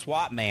was a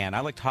SWAT man.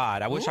 I looked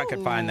hot. I wish I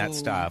could find that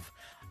stuff.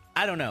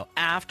 I don't know.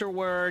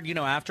 Afterward,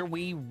 after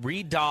we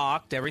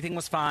redocked, everything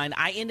was fine.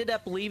 I ended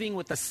up leaving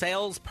with the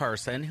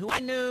salesperson who I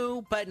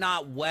knew, but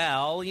not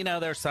well.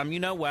 There's some you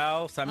know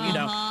well, some you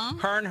don't.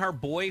 Her and her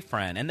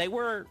boyfriend, and they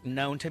were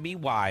known to be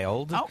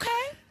wild. Okay.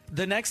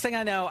 The next thing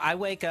I know, I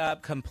wake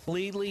up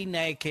completely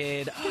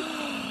naked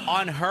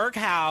on her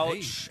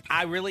couch.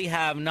 I really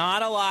have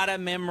not a lot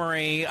of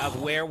memory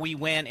of where we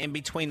went in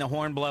between the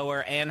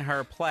Hornblower and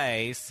her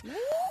place.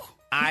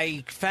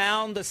 I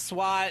found the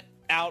SWAT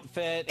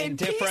outfit in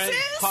different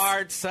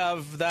parts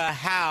of the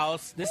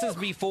house. This is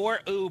before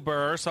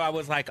Uber, so I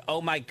was like, oh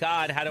my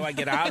God, how do I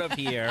get out of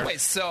here? Wait,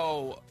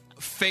 so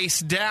face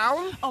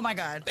down? Oh, my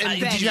God. And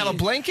did you have a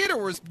blanket, or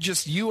was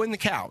just you and the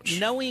couch?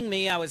 Knowing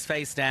me, I was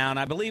face down.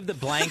 I believe the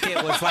blanket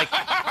was like...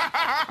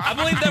 I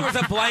believe there was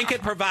a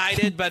blanket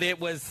provided, but it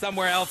was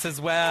somewhere else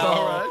as well.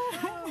 All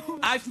right.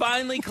 I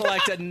finally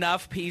collect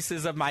enough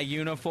pieces of my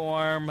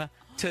uniform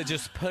to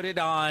just put it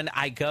on.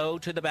 I go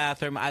to the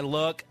bathroom. I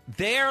look.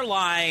 They're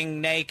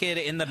lying naked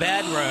in the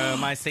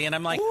bedroom. I see, and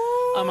I'm like,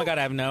 oh, my God,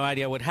 I have no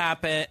idea what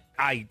happened.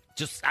 I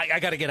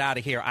got to get out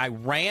of here. I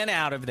ran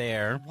out of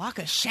there. Walk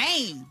of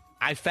shame.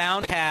 I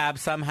found a cab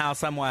somehow,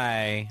 some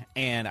way,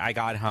 and I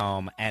got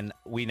home, and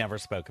we never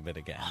spoke of it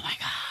again. Oh, my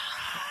God.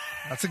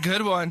 That's a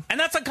good one. And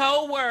that's a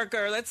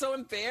coworker. That's so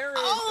embarrassing.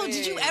 Oh,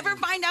 did you ever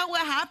find out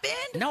what happened?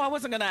 No, I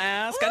wasn't going to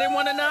ask. I didn't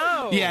want to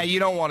know. Yeah, you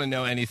don't want to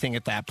know anything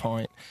at that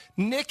point.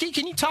 Nikki,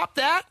 can you top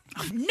that?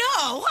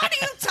 No. How do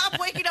you top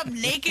waking up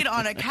naked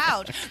on a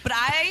couch? But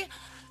I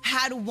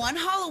had one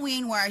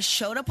Halloween where I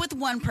showed up with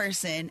one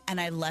person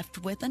and I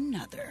left with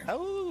another.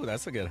 Oh,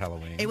 that's a good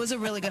Halloween. It was a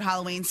really good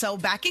Halloween. So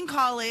back in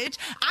college,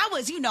 I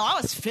was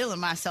feeling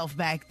myself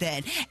back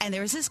then. And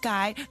there was this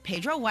guy,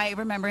 Pedro White,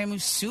 remember him,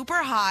 who's super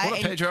hot.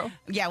 What up, Pedro?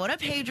 Yeah, what up,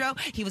 Pedro?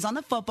 He was on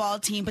the football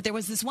team, but there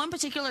was this one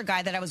particular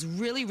guy that I was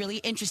really, really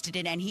interested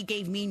in, and he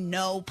gave me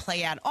no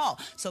play at all.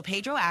 So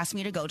Pedro asked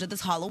me to go to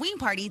this Halloween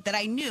party that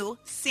I knew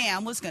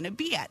Sam was going to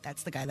be at.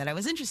 That's the guy that I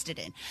was interested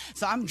in.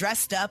 So I'm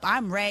dressed up,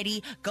 I'm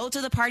ready, go to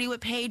the party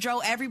with Pedro.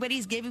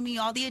 Everybody's giving me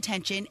all the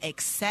attention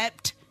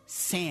except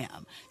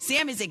Sam.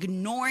 Sam is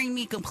ignoring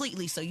me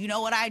completely. So you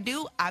know what I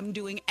do? I'm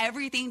doing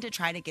everything to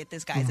try to get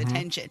this guy's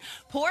attention.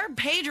 Poor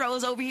Pedro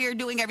is over here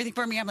doing everything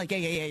for me. I'm like,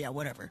 yeah,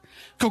 whatever.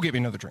 Go get me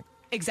another drink.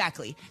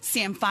 Exactly.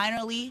 Sam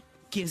finally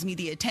gives me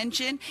the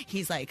attention.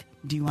 He's like,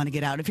 do you want to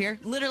get out of here?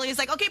 Literally, it's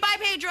like, okay, bye,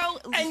 Pedro.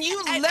 And you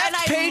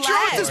left Pedro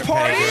at this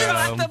party? He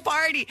left the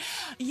party.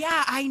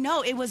 Yeah, I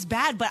know. It was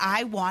bad, but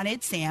I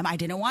wanted Sam. I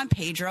didn't want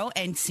Pedro.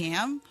 And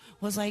Sam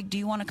was like, do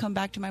you want to come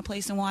back to my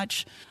place and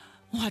watch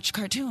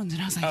cartoons?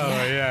 And I was like,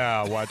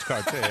 yeah, watch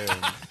cartoons.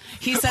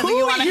 He said,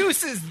 Who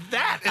uses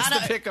that as the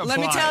pickup Let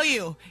me line? tell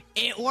you,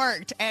 it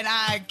worked. And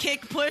I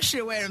pushed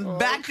and went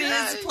back to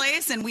his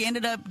place, and we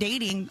ended up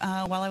dating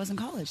while I was in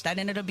college. That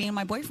ended up being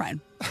my boyfriend.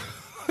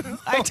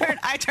 I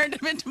turned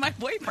him into my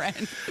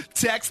boyfriend.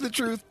 Text the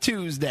Truth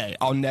Tuesday.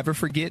 I'll never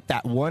forget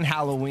that one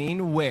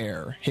Halloween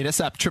where. Hit us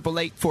up,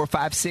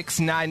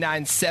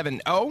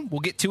 888-456-9970.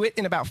 We'll get to it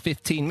in about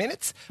 15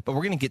 minutes, but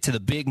we're going to get to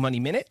the Big Money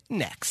Minute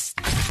next.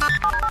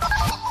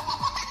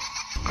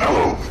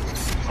 Hello,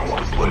 I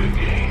want to play a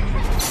game.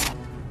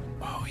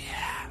 Oh,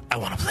 yeah, I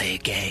want to play a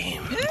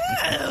game.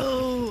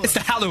 It's the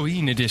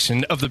Halloween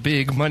edition of the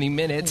Big Money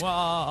Minute.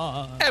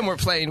 Wow. And we're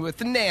playing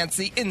with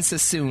Nancy in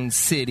Sassoon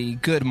City.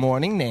 Good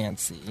morning,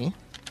 Nancy.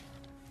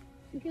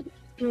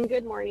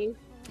 Good morning.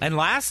 And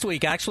last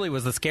week actually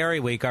was the scary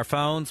week. Our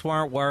phones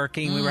weren't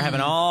working. We were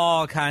having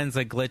all kinds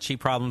of glitchy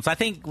problems. I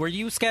think, were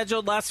you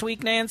scheduled last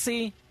week,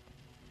 Nancy?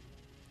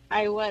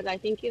 I was. I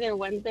think either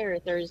Wednesday or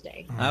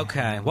Thursday.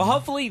 Okay. Well,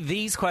 hopefully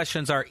these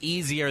questions are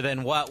easier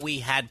than what we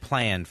had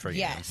planned for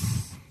you.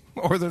 Yes.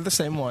 Or they're the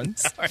same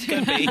ones.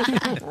 Could be.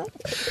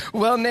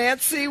 Well,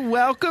 Nancy,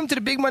 welcome to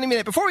the Big Money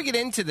Minute. Before we get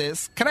into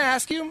this, can I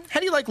ask you,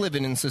 how do you like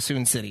living in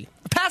Sassoon City?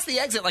 I've passed the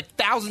exit like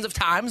thousands of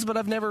times, but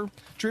I've never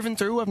driven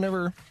through. I've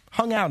never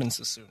hung out in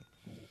Sassoon.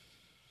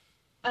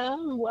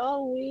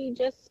 Well, we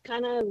just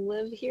kind of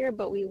live here,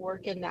 but we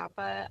work in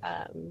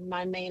Napa.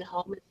 My main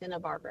home is Santa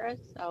Barbara,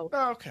 so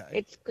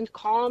it's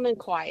calm and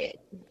quiet.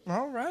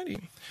 All righty.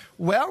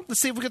 Well, let's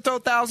see if we can throw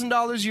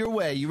 $1,000 your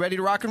way. You ready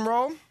to rock and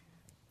roll?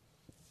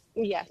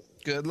 Yes.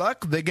 Good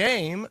luck. The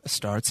game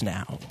starts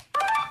now.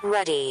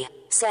 Ready,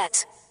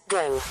 set,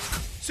 go.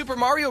 Super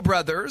Mario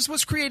Brothers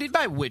was created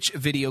by which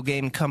video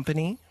game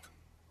company?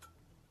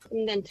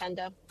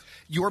 Nintendo.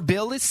 Your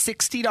bill is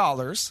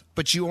 $60,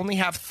 but you only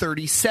have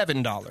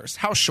 $37.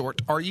 How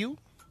short are you?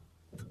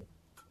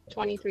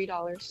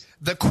 $23.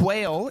 The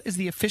quail is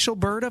the official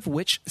bird of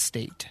which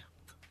state?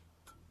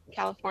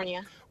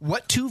 California.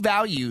 What two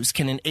values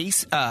can an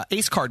ace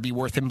card be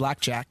worth in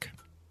blackjack?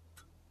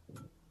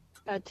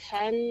 A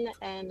 10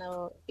 and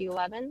a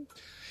 11.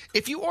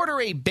 If you order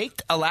a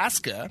baked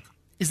Alaska,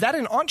 is that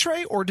an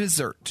entree or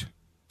dessert?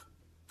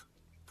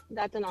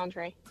 That's an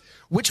entree.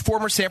 Which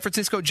former San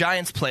Francisco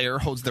Giants player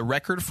holds the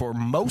record for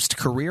most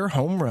career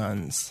home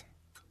runs?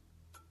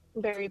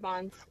 Barry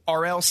Bonds.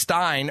 R.L.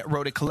 Stine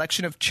wrote a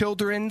collection of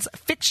children's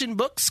fiction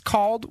books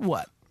called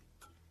what?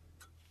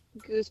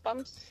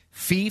 Goosebumps.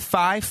 Fee,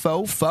 fi,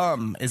 fo,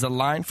 fum is a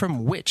line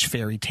from which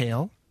fairy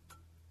tale?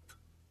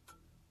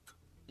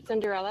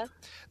 Cinderella.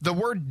 The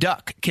word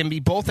duck can be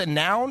both a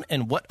noun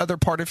and what other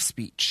part of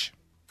speech?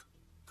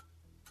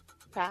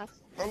 Pass.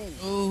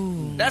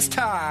 Ooh. That's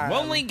time.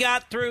 Only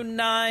got through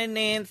 9,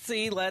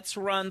 Nancy. Let's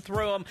run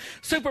through them.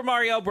 Super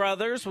Mario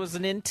Brothers was a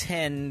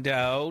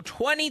Nintendo.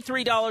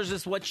 $23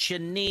 is what you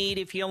need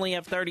if you only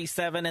have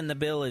 $37 and the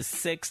bill is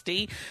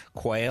 $60.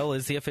 Quail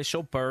is the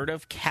official bird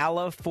of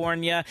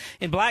California.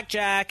 In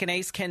blackjack, an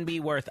ace can be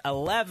worth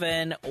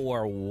 11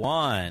 or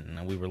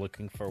 1. We were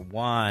looking for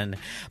 1.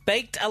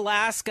 Baked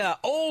Alaska,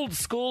 old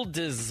school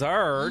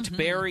dessert.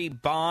 Barry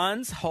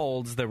Bonds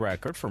holds the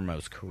record for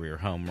most career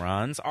home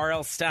runs.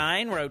 R.L.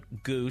 Stine wrote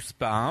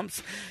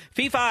Goosebumps.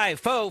 Fee, fi,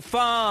 fo,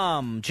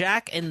 fum.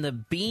 Jack and the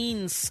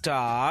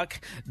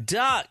Beanstalk.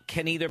 Duck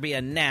can either be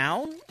a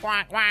noun,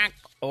 quack, quack,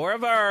 or a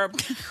verb.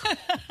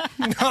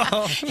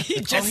 No.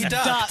 He just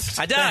ducked.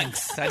 I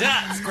ducked.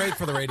 It's great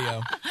for the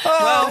radio.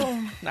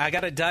 Well, I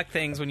got to duck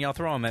things when y'all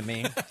throw them at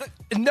me.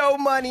 No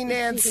money,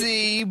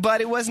 Nancy,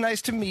 but it was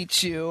nice to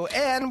meet you,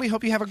 and we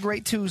hope you have a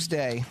great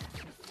Tuesday.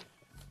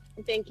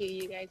 Thank you.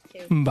 You guys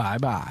too.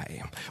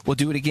 Bye-bye. We'll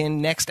do it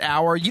again next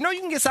hour. You know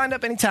you can get signed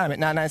up anytime at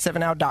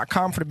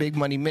 997now.com for the Big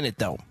Money Minute,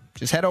 though.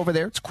 Just head over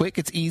there. It's quick.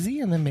 It's easy.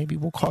 And then maybe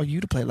we'll call you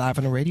to play live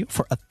on the radio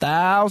for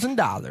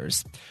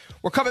 $1,000.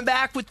 We're coming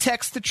back with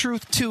Text the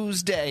Truth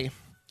Tuesday.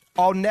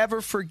 I'll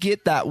never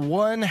forget that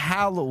one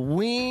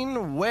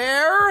Halloween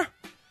where...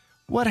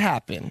 What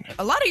happened?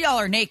 A lot of y'all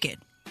are naked.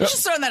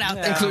 Just throwing that out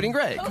there. Including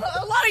Greg. A lot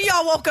of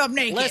y'all woke up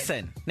naked.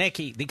 Listen,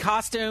 Nikki, the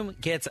costume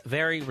gets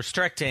very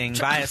restricting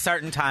by a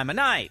certain time of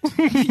night.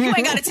 You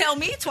ain't got to tell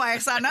me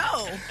twice, I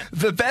know.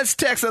 The best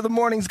text of the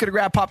morning is going to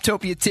grab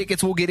Poptopia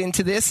tickets. We'll get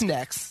into this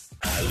next.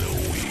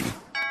 Halloween.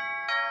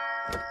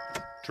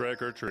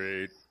 Trick or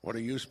treat. What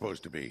are you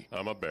supposed to be?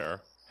 I'm a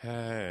bear.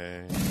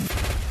 Hey.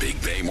 Big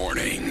Bay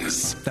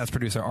Mornings. That's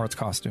producer Art's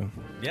costume.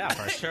 Yeah,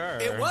 for sure.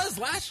 It was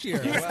last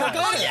year. Yes, it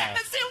was.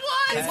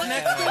 It's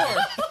next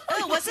door.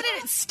 Oh, wasn't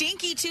it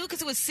stinky, too,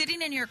 because it was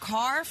sitting in your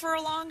car for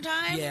a long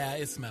time? Yeah,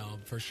 it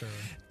smelled, for sure.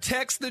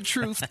 Text the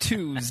Truth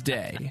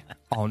Tuesday.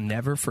 I'll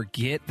never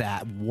forget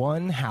that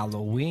one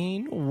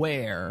Halloween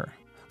where...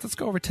 Let's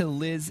go over to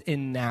Liz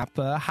in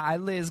Napa. Hi,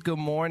 Liz. Good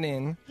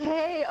morning.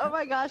 Hey, oh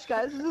my gosh,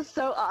 guys. This is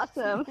so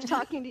awesome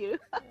talking to you.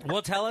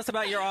 Well, tell us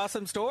about your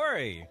awesome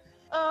story.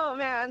 Oh,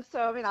 man.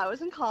 So, I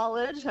was in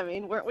college.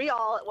 Weren't we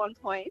all at one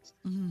point?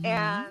 Mm-hmm.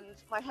 And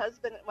my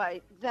husband,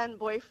 my then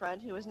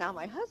boyfriend, who is now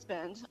my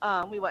husband,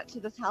 we went to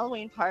this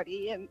Halloween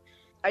party, and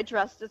I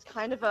dressed as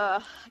kind of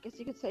a, I guess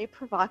you could say,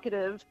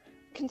 provocative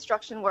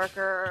construction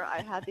worker.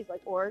 I had these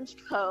orange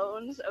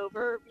cones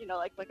over,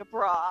 like a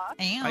bra.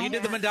 Oh, you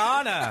did the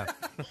Madonna.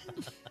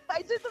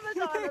 I did the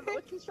Madonna, but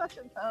with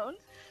construction cones.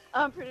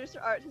 Producer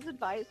Art has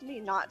advised me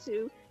not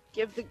to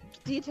give the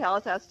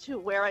details as to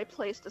where I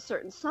placed a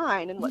certain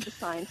sign and what the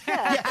sign said.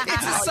 Yeah,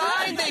 it's a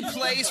sign they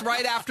place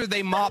right after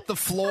they mop the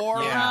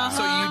floor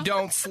so you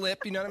don't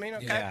slip, you know what I mean?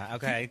 Okay. Yeah,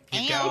 okay.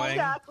 Keep going.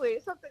 Exactly,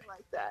 something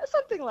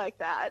like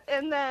that.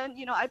 And then,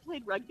 I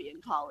played rugby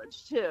in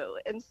college too.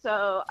 And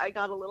so I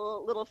got a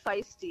little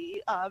feisty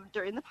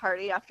during the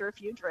party after a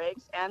few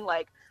drinks and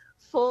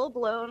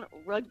full-blown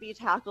rugby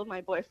tackled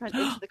my boyfriend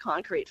into the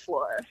concrete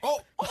floor. Oh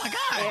my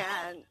God.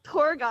 And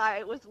poor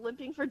guy was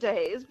limping for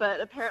days,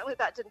 but apparently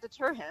that didn't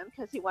deter him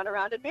because he went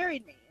around and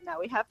married me. Now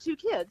we have 2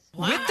 kids.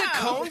 Wow. With the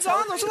cones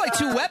on? Those are like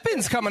 2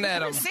 weapons coming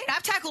at him.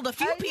 I've tackled a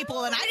few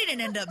people and I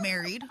didn't end up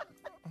married.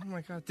 Oh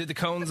my God. Did the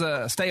cones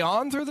stay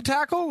on through the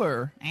tackle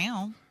or?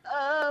 Ow.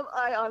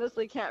 I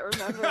honestly can't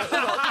remember. It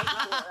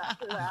was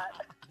after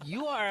that.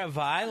 You are a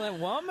violent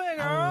woman,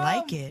 girl. I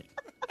like it.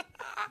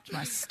 It's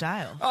my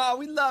style. Oh,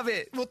 we love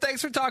it. Well,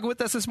 thanks for talking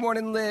with us this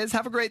morning, Liz.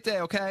 Have a great day,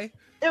 okay?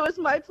 It was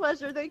my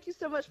pleasure. Thank you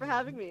so much for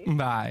having me.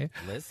 Bye.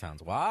 Liz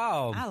sounds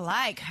wild. I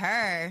like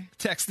her.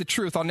 Text the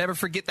truth. I'll never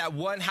forget that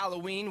one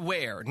Halloween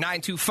where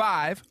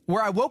 925,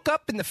 where I woke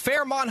up in the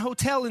Fairmont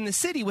Hotel in the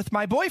city with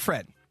my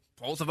boyfriend.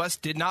 Both of us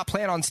did not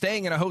plan on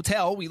staying in a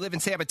hotel. We live in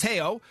San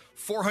Mateo.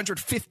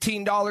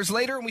 $415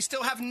 later, and we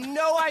still have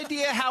no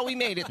idea how we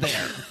made it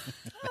there.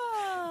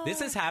 This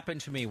has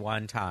happened to me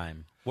one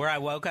time where I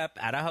woke up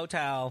at a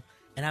hotel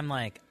and I'm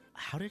like,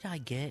 how did I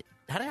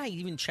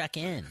even check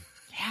in?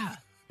 Yeah.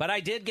 But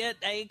I did get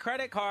a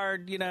credit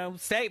card,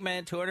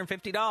 statement,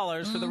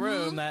 $250 for the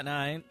room that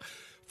night.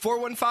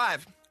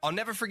 415. I'll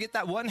never forget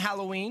that one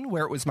Halloween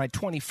where it was my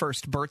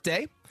 21st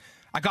birthday.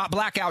 I got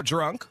blackout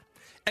drunk,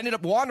 ended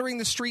up wandering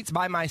the streets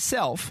by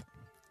myself,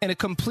 and a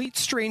complete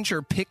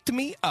stranger picked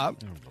me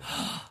up,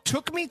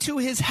 took me to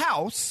his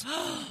house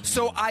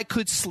so I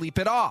could sleep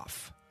it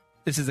off.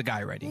 This is a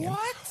guy writing in.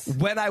 What?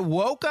 When I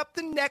woke up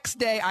the next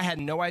day, I had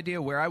no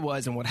idea where I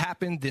was and what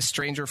happened. This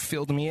stranger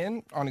filled me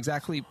in on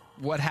exactly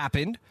what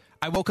happened.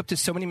 I woke up to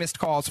so many missed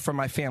calls from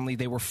my family.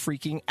 They were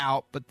freaking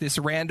out. But this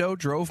rando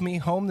drove me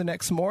home the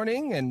next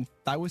morning, and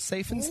I was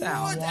safe and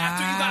sound. What?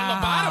 After you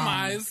got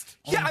lobotomized?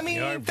 Yeah,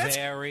 You're that's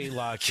very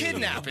lucky.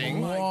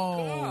 kidnapping. Oh,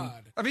 my God.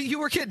 You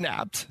were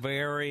kidnapped.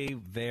 Very,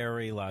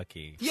 very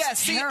lucky. Yeah,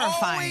 see, Terrifying.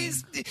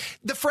 always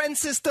the friend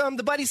system,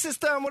 the buddy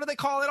system, what do they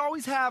call it?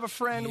 Always have a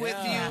friend with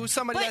you,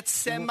 somebody that's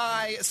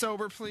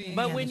semi-sober, please.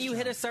 But when you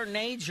hit a certain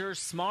age, you're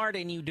smart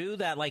and you do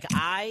that.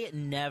 I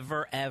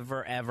never,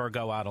 ever, ever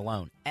go out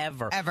alone.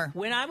 Ever.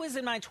 When I was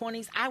in my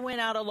 20s, I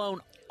went out alone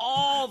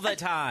all the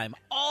time.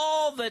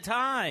 All the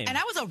time. And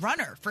I was a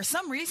runner. For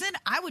some reason,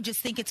 I would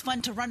just think it's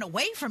fun to run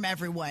away from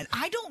everyone.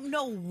 I don't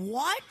know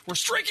what. We're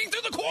streaking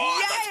through the quad.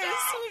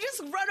 Yes. We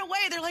just run away.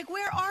 They're like,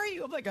 where are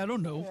you? I'm like, I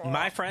don't know.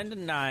 My friend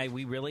and I,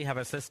 we really have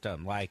a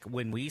system.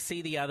 When we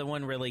see the other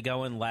one really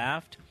going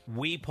left,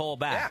 we pull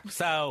back. Yeah.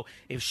 So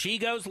if she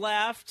goes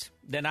left,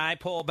 then I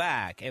pull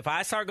back. If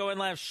I start going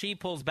left, she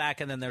pulls back,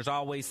 and then there's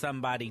always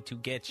somebody to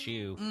get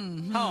you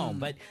home.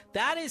 But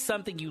that is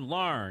something you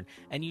learn,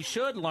 and you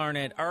should learn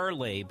it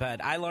early,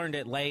 but I learned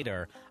it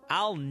later.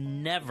 I'll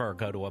never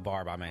go to a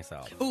bar by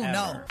myself. Oh,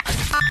 no.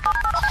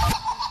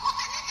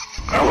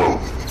 Hello,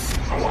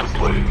 I want to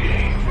play a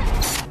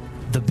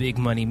game. The Big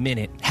Money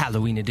Minute,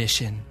 Halloween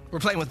edition. We're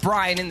playing with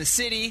Brian in the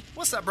city.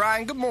 What's up,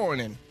 Brian? Good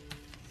morning.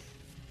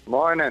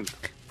 Morning.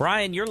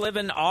 Brian, you're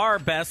living our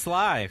best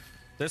life.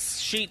 This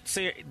sheet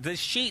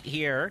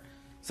here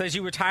Says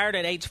you retired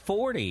at age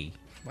 40.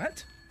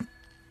 What?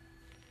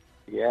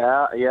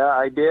 Yeah,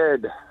 I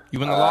did. You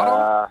win the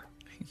lotto?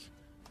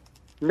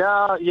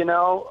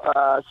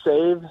 No,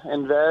 save,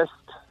 invest,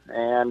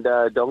 and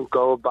don't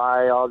go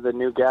buy all the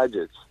new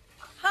gadgets.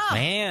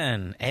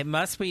 Man, it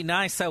must be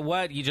nice. So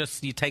what? You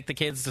take the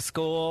kids to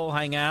school,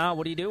 hang out?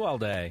 What do you do all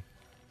day?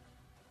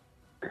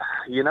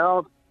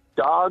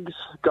 Dogs,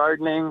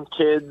 gardening,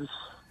 kids,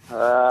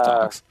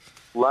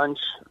 lunch,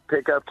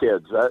 pick up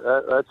kids.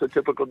 That's a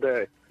typical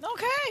day.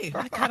 Okay.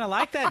 I kind of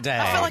like that day.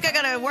 I feel like I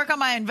got to work on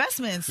my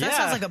investments. That Yeah.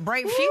 sounds like a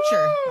bright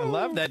future. I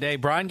love that day.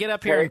 Brian, get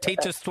up here and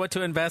teach us what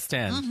to invest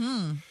in.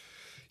 Mm-hmm.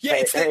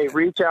 Yeah, hey,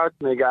 reach out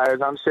to me, guys.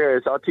 I'm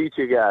serious. I'll teach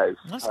you guys.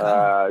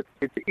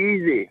 It's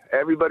easy.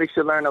 Everybody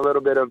should learn a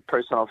little bit of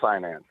personal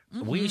finance.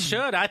 We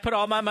should. I put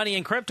all my money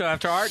in crypto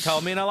after Art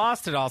told me, and I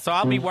lost it all. So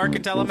I'll be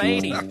working till I'm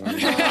 80.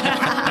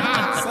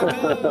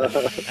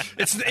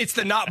 It's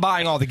the not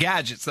buying all the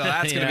gadgets, so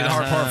that's going to be the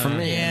hard part for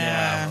me.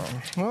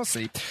 Yeah. We'll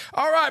see.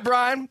 All right,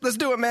 Brian, let's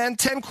do it, man.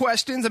 10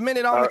 questions, a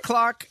minute on the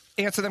clock.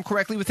 Answer them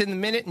correctly within the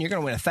minute, and you're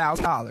going to win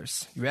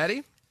 $1,000. You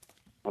ready?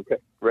 Okay,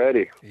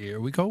 ready.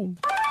 Here we go.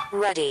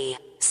 Ready,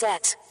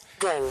 set,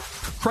 go.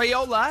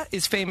 Crayola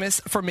is famous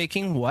for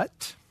making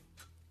what?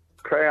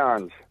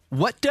 Crayons.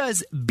 What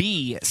does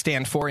B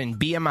stand for in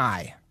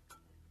BMI?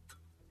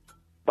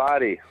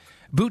 Body.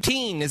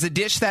 Poutine is a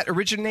dish that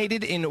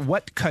originated in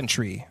what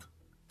country?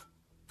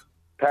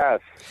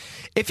 Pass.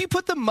 If you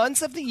put the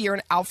months of the year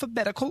in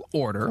alphabetical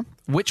order,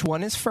 which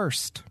one is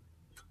first?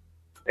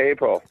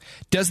 April.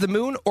 Does the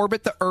moon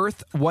orbit the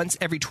Earth once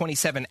every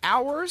 27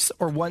 hours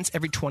or once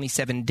every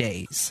 27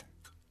 days?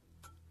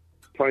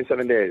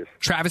 27 days.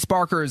 Travis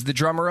Barker is the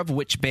drummer of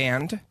which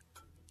band?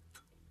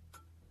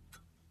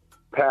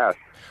 Pass.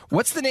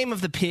 What's the name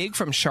of the pig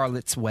from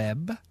Charlotte's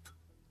Web?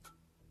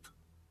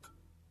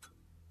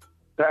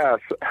 Pass.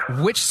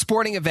 Which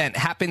sporting event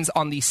happens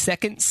on the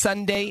second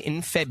Sunday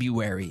in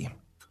February?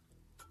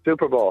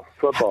 Super Bowl.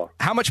 Football.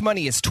 How much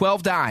money is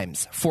 12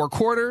 dimes, 4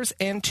 quarters,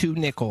 and 2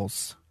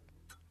 nickels?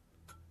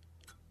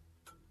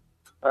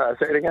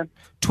 Say it again.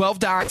 12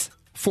 dimes,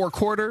 4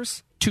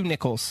 quarters, 2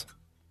 nickels.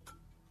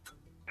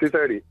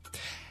 230.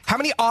 How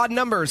many odd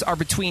numbers are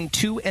between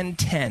 2 and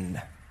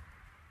 10?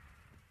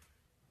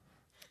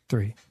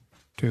 3,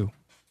 2,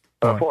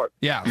 1. 4.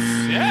 Yeah.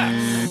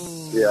 Yeah.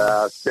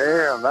 Yeah.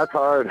 Damn, that's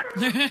hard.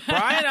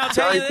 Brian, I'll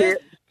tell you this.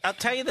 I'll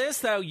tell you this,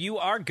 though. You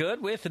are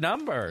good with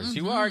numbers. Mm-hmm.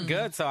 You are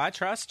good, so I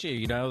trust you.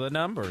 You know the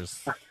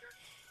numbers.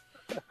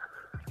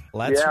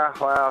 Yeah,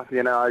 well,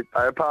 I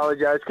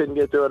apologize. Couldn't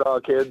get through it all,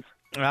 kids.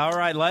 All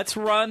right, let's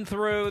run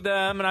through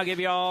them, and I'll give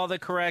you all the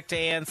correct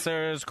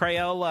answers.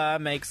 Crayola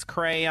makes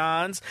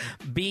crayons.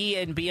 B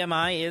in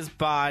BMI is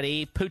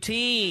body.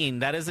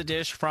 Poutine, that is a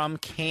dish from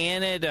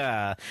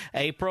Canada.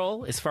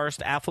 April is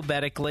first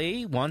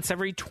alphabetically. Once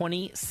every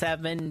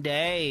 27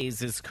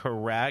 days is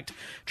correct.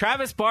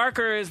 Travis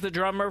Barker is the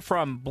drummer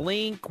from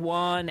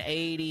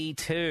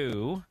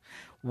Blink-182.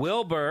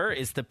 Wilbur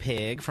is the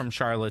pig from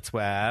Charlotte's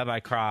Web. I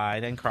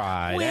cried and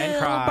cried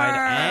and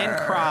cried and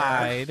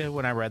cried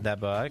when I read that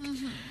book.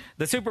 Mm-hmm.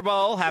 The Super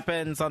Bowl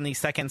happens on the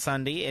second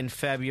Sunday in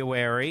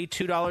February.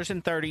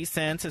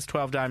 $2.30 is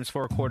 12 dimes,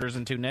 4 quarters,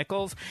 and 2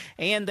 nickels.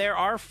 And there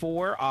are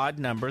 4 odd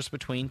numbers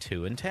between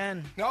 2 and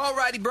 10. All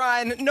righty,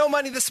 Brian. No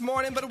money this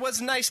morning, but it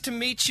was nice to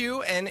meet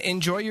you and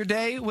enjoy your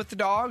day with the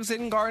dogs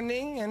and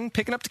gardening and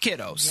picking up the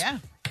kiddos. Yeah.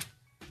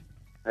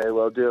 Hey,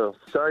 will do.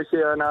 Sorry,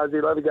 Sierra and Ozzy.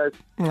 Love you guys.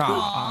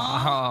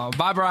 Aww.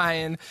 Bye,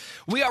 Brian.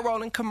 We are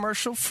rolling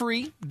commercial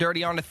free.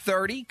 Dirty on the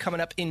 30 coming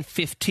up in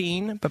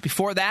 15. But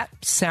before that,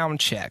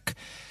 sound check.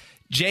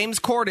 James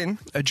Corden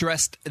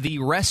addressed the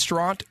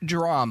restaurant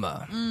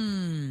drama.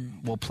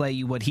 We'll play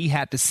you what he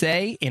had to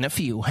say in a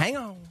few. Hang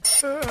on.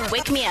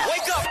 Wake me up.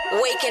 Wake up.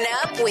 Waking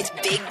up with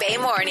Big Bay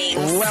Mornings.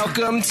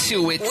 Welcome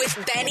to it.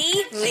 With Benny,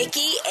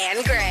 Nikki,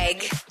 and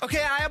Greg.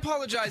 Okay, I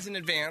apologize in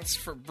advance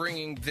for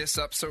bringing this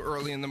up so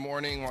early in the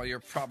morning while you're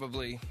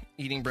probably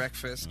eating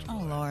breakfast.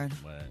 Oh, Lord.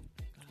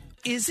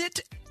 Is it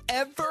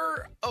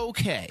ever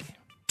okay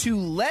to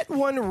let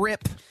one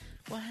rip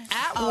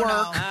at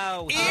work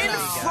in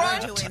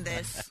front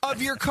of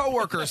your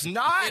coworkers?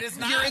 Not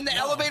you're in the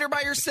elevator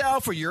by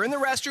yourself, or you're in the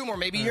restroom, or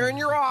maybe you're in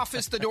your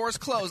office, the door's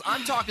closed.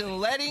 I'm talking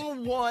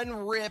letting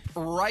one rip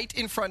right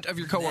in front of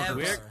your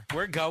coworkers.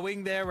 We're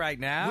going there right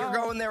now? We're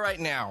going there right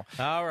now.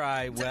 All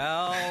right,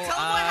 well... Tell them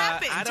what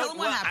happened. Tell them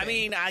what happened. I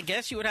mean, I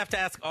guess you would have to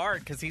ask Art,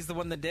 because he's the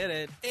one that did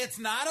it. It's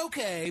not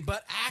okay,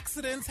 but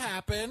accidents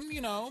happen.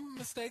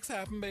 Mistakes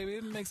happen, baby.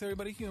 It makes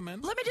everybody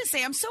human. Let me just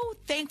say, I'm so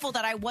thankful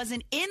that I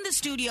wasn't in the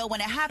studio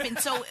when it happened.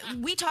 So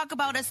we talk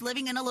about us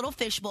living in a little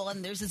fishbowl,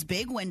 and there's this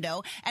big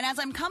window. And as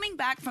I'm coming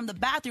back from the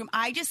bathroom,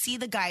 I just see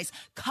the guys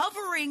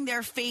covering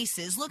their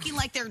faces, looking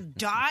like they're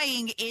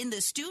dying in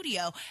the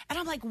studio. And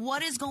I'm like,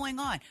 what is going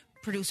on?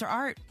 Producer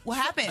Art, what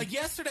happened?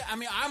 Yesterday, I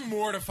mean, I'm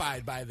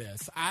mortified by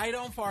this. I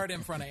don't fart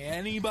in front of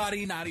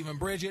anybody, not even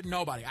Bridget,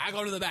 nobody. I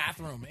go to the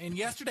bathroom. And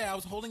yesterday, I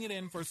was holding it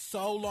in for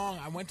so long,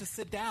 I went to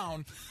sit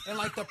down, and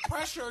like the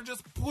pressure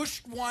just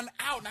pushed one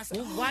out. And I said,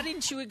 well, why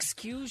didn't you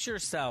excuse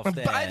yourself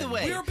then? By the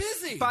way, we were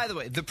busy. By the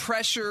way, the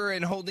pressure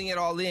and holding it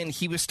all in,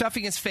 he was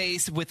stuffing his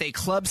face with a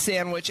club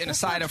sandwich and a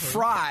side of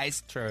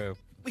fries. True.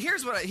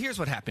 Here's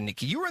what happened,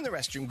 Nikki. You were in the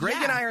restroom. Greg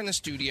and I are in the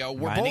studio.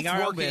 We're Minding both our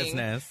own working.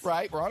 business.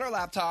 Right. We're on our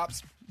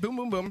laptops. Boom,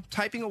 boom, boom.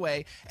 Typing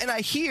away. And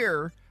I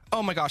hear,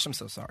 oh my gosh, I'm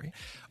so sorry.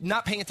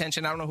 Not paying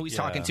attention. I don't know who he's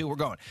talking to. We're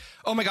going,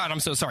 oh my God, I'm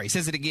so sorry. He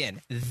says it again.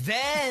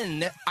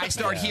 Then I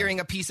start hearing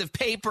a piece of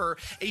paper.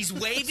 He's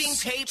waving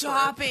paper.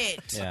 Stop it.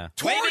 Yeah.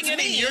 Towards waving it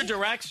me. in your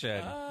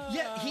direction.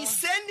 Yeah, he's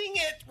sending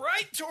it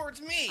right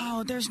towards me.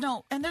 Oh, there's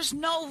no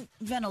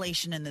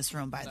ventilation in this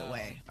room, by the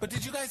way. But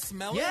did you guys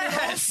smell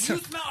Yes. it? You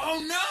smell?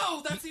 Oh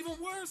no, that's even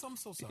worse. I'm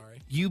so sorry.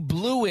 You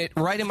blew it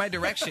right in my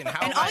direction.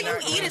 How And am I all you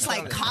not eat gonna is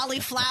like tell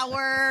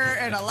cauliflower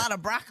and a lot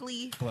of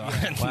broccoli. Well,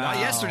 not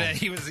yesterday.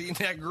 He was eating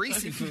that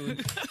greasy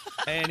food.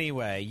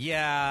 Anyway,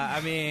 yeah,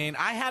 I mean,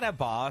 I had a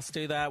boss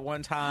do that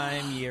one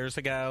time years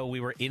ago. We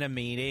were in a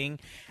meeting,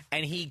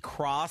 and he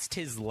crossed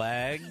his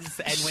legs,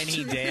 and when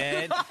he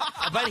did,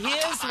 but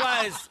his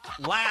was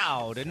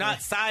loud and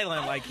not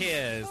silent like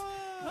his.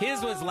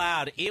 His was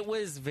loud. It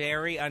was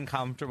very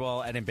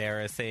uncomfortable and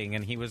embarrassing,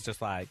 and he was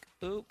just like,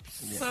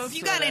 oops. So if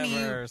you got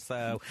any...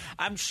 So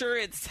I'm sure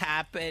it's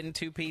happened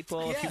to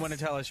people. If you want to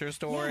tell us your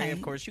story,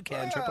 of course you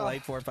can.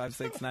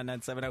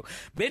 888-456-9970.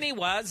 Benny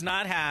was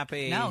not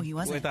happy No, he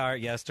wasn't. with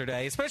Art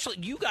yesterday. Especially,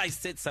 you guys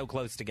sit so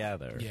close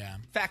together. Yeah.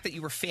 The fact that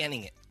you were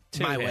fanning it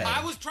To my him. way.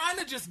 I was trying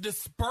to just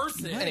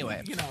disperse it.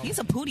 Anyway. you know. He's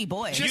a pooty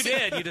boy. You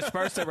did. You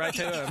dispersed it right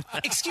to him.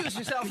 Excuse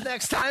yourself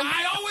next time.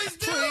 I always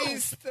do.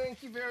 Please.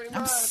 Thank you very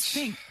much.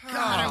 Thank God,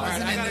 All right, I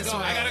wasn't gotta in this go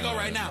way.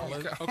 right now.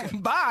 Okay.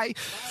 Bye.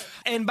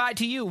 And bye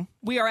to you.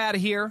 We are out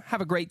of here.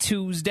 Have a great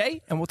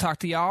Tuesday, and we'll talk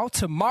to y'all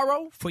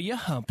tomorrow for your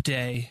hump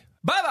day.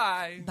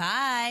 Bye-bye.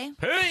 Bye.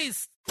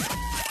 Peace.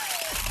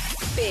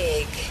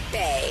 Big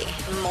Bay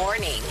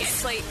Mornings.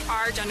 It's like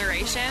our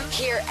generation.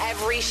 Hear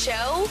every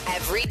show,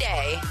 every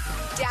day.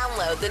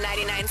 Download the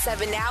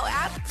 99.7 Now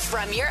app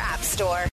from your app store.